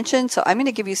just mentioned. So I'm going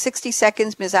to give you 60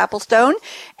 seconds, Ms. Applestone,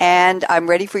 and I'm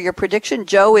ready for your prediction.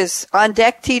 Joe is on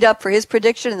deck, teed up for his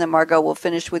prediction, and then Margot will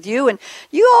finish with you, and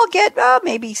you all get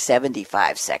maybe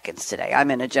 75 seconds today. I'm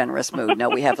in a generous mood. No,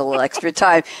 we have a little extra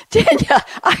time. Danielle,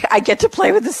 I get to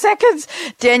play with the seconds.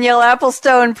 Danielle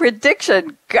Applestone,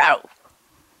 prediction, go.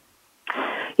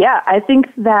 Yeah, I think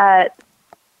that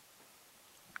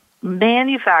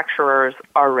manufacturers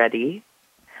are ready,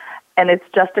 and it's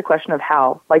just a question of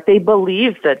how. Like, they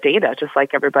believe the data just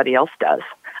like everybody else does.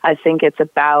 I think it's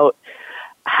about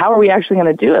how are we actually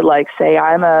going to do it? Like, say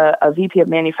I'm a VP of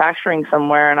manufacturing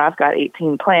somewhere and I've got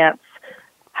 18 plants.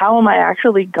 How am I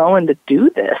actually going to do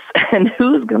this? And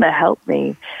who's going to help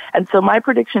me? And so my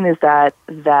prediction is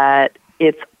that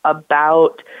it's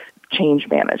about change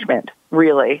management,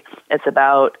 really. It's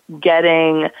about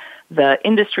getting the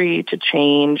industry to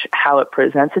change how it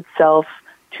presents itself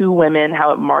to women,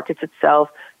 how it markets itself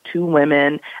to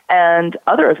women, and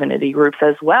other affinity groups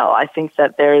as well. I think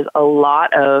that there's a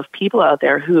lot of people out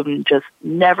there who have just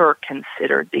never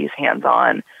considered these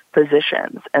hands-on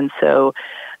positions. And so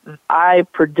I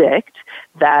predict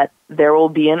that there will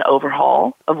be an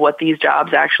overhaul of what these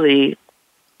jobs actually,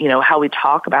 how we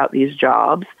talk about these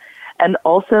jobs, and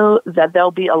also that there'll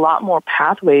be a lot more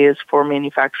pathways for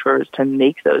manufacturers to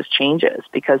make those changes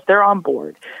because they're on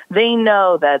board. They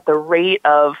know that the rate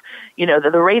of,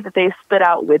 the rate that they spit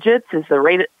out widgets is the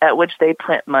rate at which they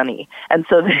print money. And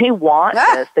so they want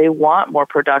this. They want more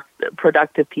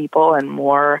productive people and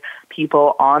more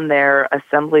people on their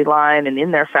assembly line and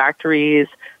in their factories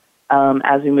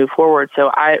as we move forward. So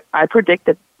I predict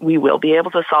that we will be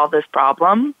able to solve this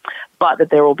problem, but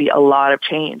that there will be a lot of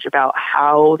change about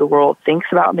how the world thinks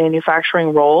about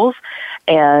manufacturing roles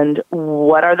and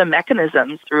what are the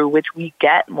mechanisms through which we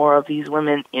get more of these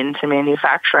women into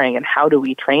manufacturing and how do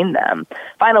we train them.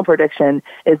 Final prediction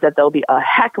is that there'll be a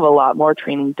heck of a lot more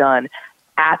training done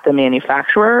at the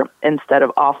manufacturer instead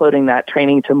of offloading that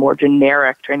training to more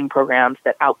generic training programs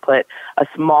that output a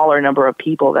smaller number of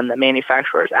people than the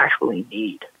manufacturers actually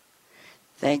need.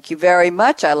 Thank you very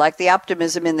much. I like the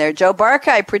optimism in there. Joe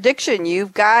Barkai, prediction.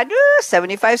 You've got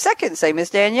 75 seconds. Same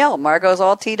as Danielle. Margot's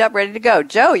all teed up, ready to go.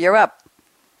 Joe, you're up.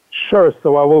 Sure.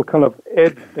 So I will kind of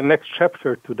add the next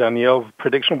chapter to Danielle's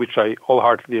prediction, which I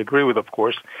wholeheartedly agree with, of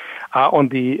course. On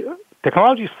the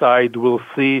technology side, we'll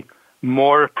see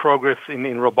more progress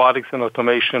in robotics and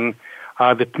automation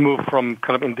that move from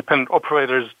kind of independent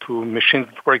operators to machines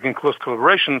working in close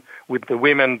collaboration with the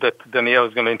women that Danielle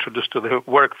is going to introduce to the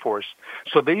workforce.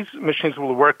 So these machines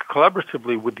will work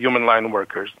collaboratively with human line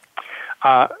workers.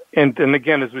 And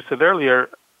again, as we said earlier,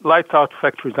 lights-out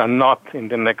factories are not in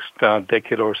the next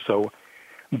decade or so.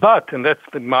 But, and that's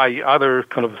my other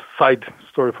kind of side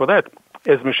story for that,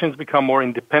 as machines become more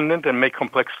independent and make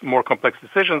more complex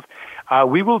decisions,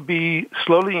 we will be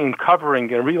slowly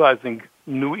uncovering and realizing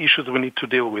new issues we need to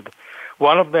deal with.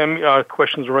 One of them are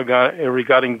questions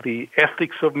regarding the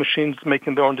ethics of machines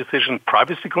making their own decisions,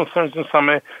 privacy concerns in some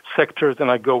sectors,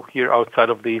 and I go here outside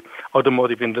of the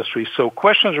automotive industry. So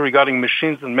questions regarding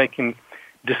machines and making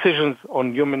decisions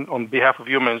on behalf of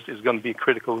humans is going to be a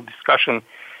critical discussion.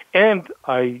 And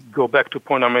I go back to a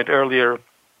point I made earlier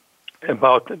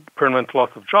about permanent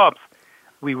loss of jobs.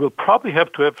 We will probably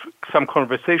have to have some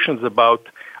conversations about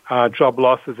job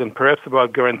losses and perhaps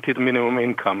about guaranteed minimum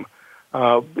income.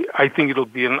 I think it'll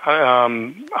be an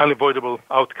unavoidable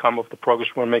outcome of the progress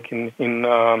we're making in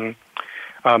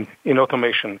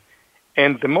automation.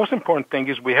 And the most important thing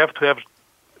is we have to have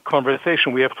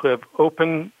conversation. We have to have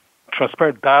open,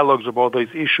 transparent dialogues about these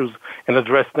issues and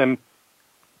address them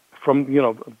from,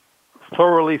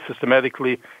 thoroughly,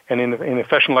 systematically, and in a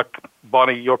fashion like,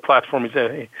 Bonnie, your platform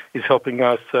is helping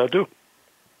us do.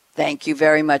 Thank you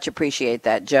very much. Appreciate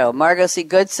that, Joe. Margot C.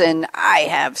 Goodson, I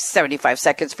have 75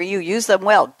 seconds for you. Use them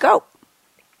well. Go.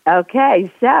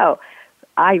 Okay, so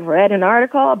I read an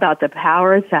article about the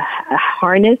power to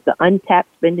harness the untapped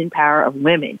spending power of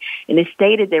women. And it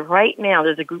stated that right now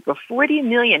there's a group of 40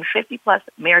 million 50-plus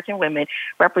American women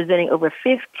representing over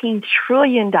 $15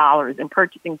 trillion in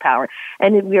purchasing power.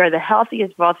 And we are the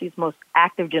healthiest, wealthiest, most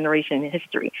active generation in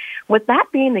history. With that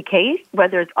being the case,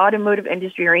 whether it's automotive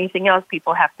industry or anything else,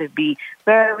 people have to be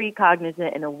very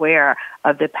cognizant and aware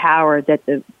of the power that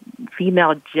the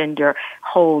female gender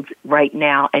holds right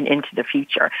now and into the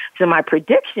future. So my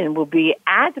prediction will be,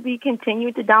 as we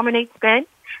continue to dominate spend,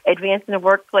 advance in the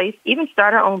workplace, even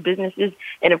start our own businesses,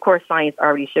 and of course science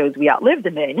already shows we outlive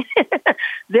the men,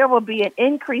 there will be an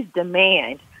increased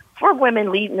demand for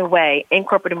women leading the way in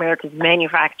corporate America's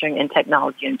manufacturing and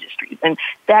technology industries. And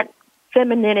that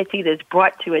femininity that's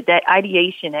brought to it, that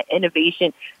ideation, that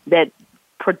innovation, that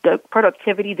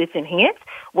productivity that's enhanced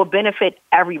will benefit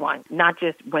everyone, not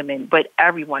just women, but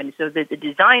everyone. So that the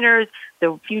designers,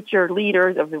 the future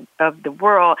leaders of the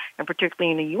world, and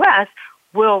particularly in the U.S.,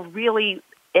 will really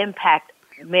impact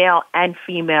male and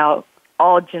female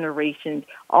all generations,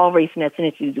 all race and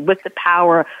ethnicities, with the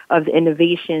power of the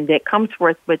innovation that comes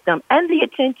forth with them and the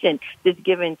attention that's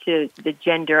given to the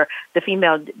gender, the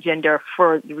female gender,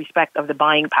 for the respect of the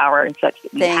buying power and such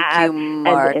that we have. Thank you,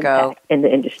 Margot. In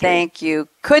the industry. Thank you.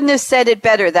 Couldn't have said it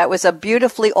better. That was a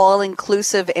beautifully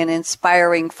all-inclusive and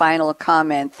inspiring final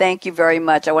comment. Thank you very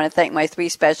much. I want to thank my 3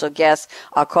 special guests.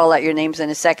 I'll call out your names in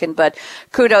a second, but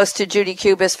kudos to Judy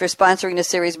Kubis for sponsoring the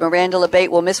series. Miranda Labate,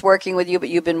 we'll miss working with you, but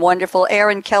you've been wonderful.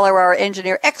 Aaron Keller, our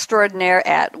engineer extraordinaire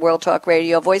at World Talk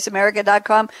Radio,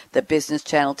 voiceamerica.com, the Business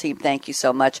Channel team. Thank you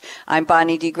so much. I'm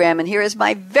Bonnie D. Graham, and here is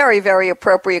my very, very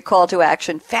appropriate call to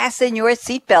action. Fasten your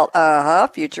seatbelt.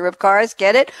 Future of cars.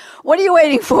 Get it? What are you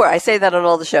waiting for? I say that on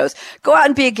all the shows. Go out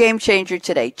and be a game changer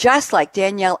today, just like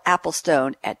Danielle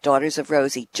Applestone at Daughters of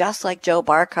Rosie, just like Joe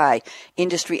Barkai,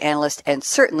 industry analyst, and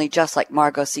certainly just like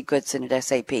Margot C. Goodson at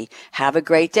SAP. Have a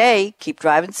great day. Keep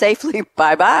driving safely.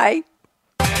 Bye-bye.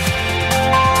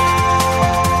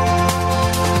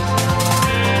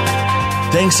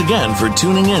 Thanks again for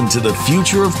tuning in to the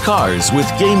Future of Cars with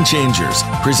Game Changers,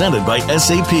 presented by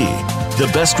SAP. The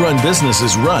best-run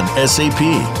businesses run SAP.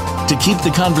 To keep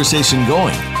the conversation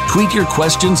going, tweet your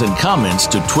questions and comments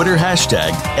to Twitter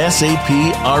hashtag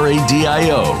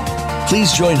 #SAPRADIO.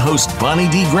 Please join host Bonnie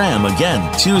D. Graham again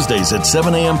Tuesdays at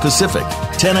 7 a.m. Pacific,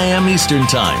 10 a.m. Eastern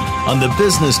Time on the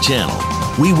Business Channel.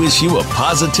 We wish you a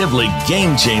positively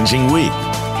game-changing week.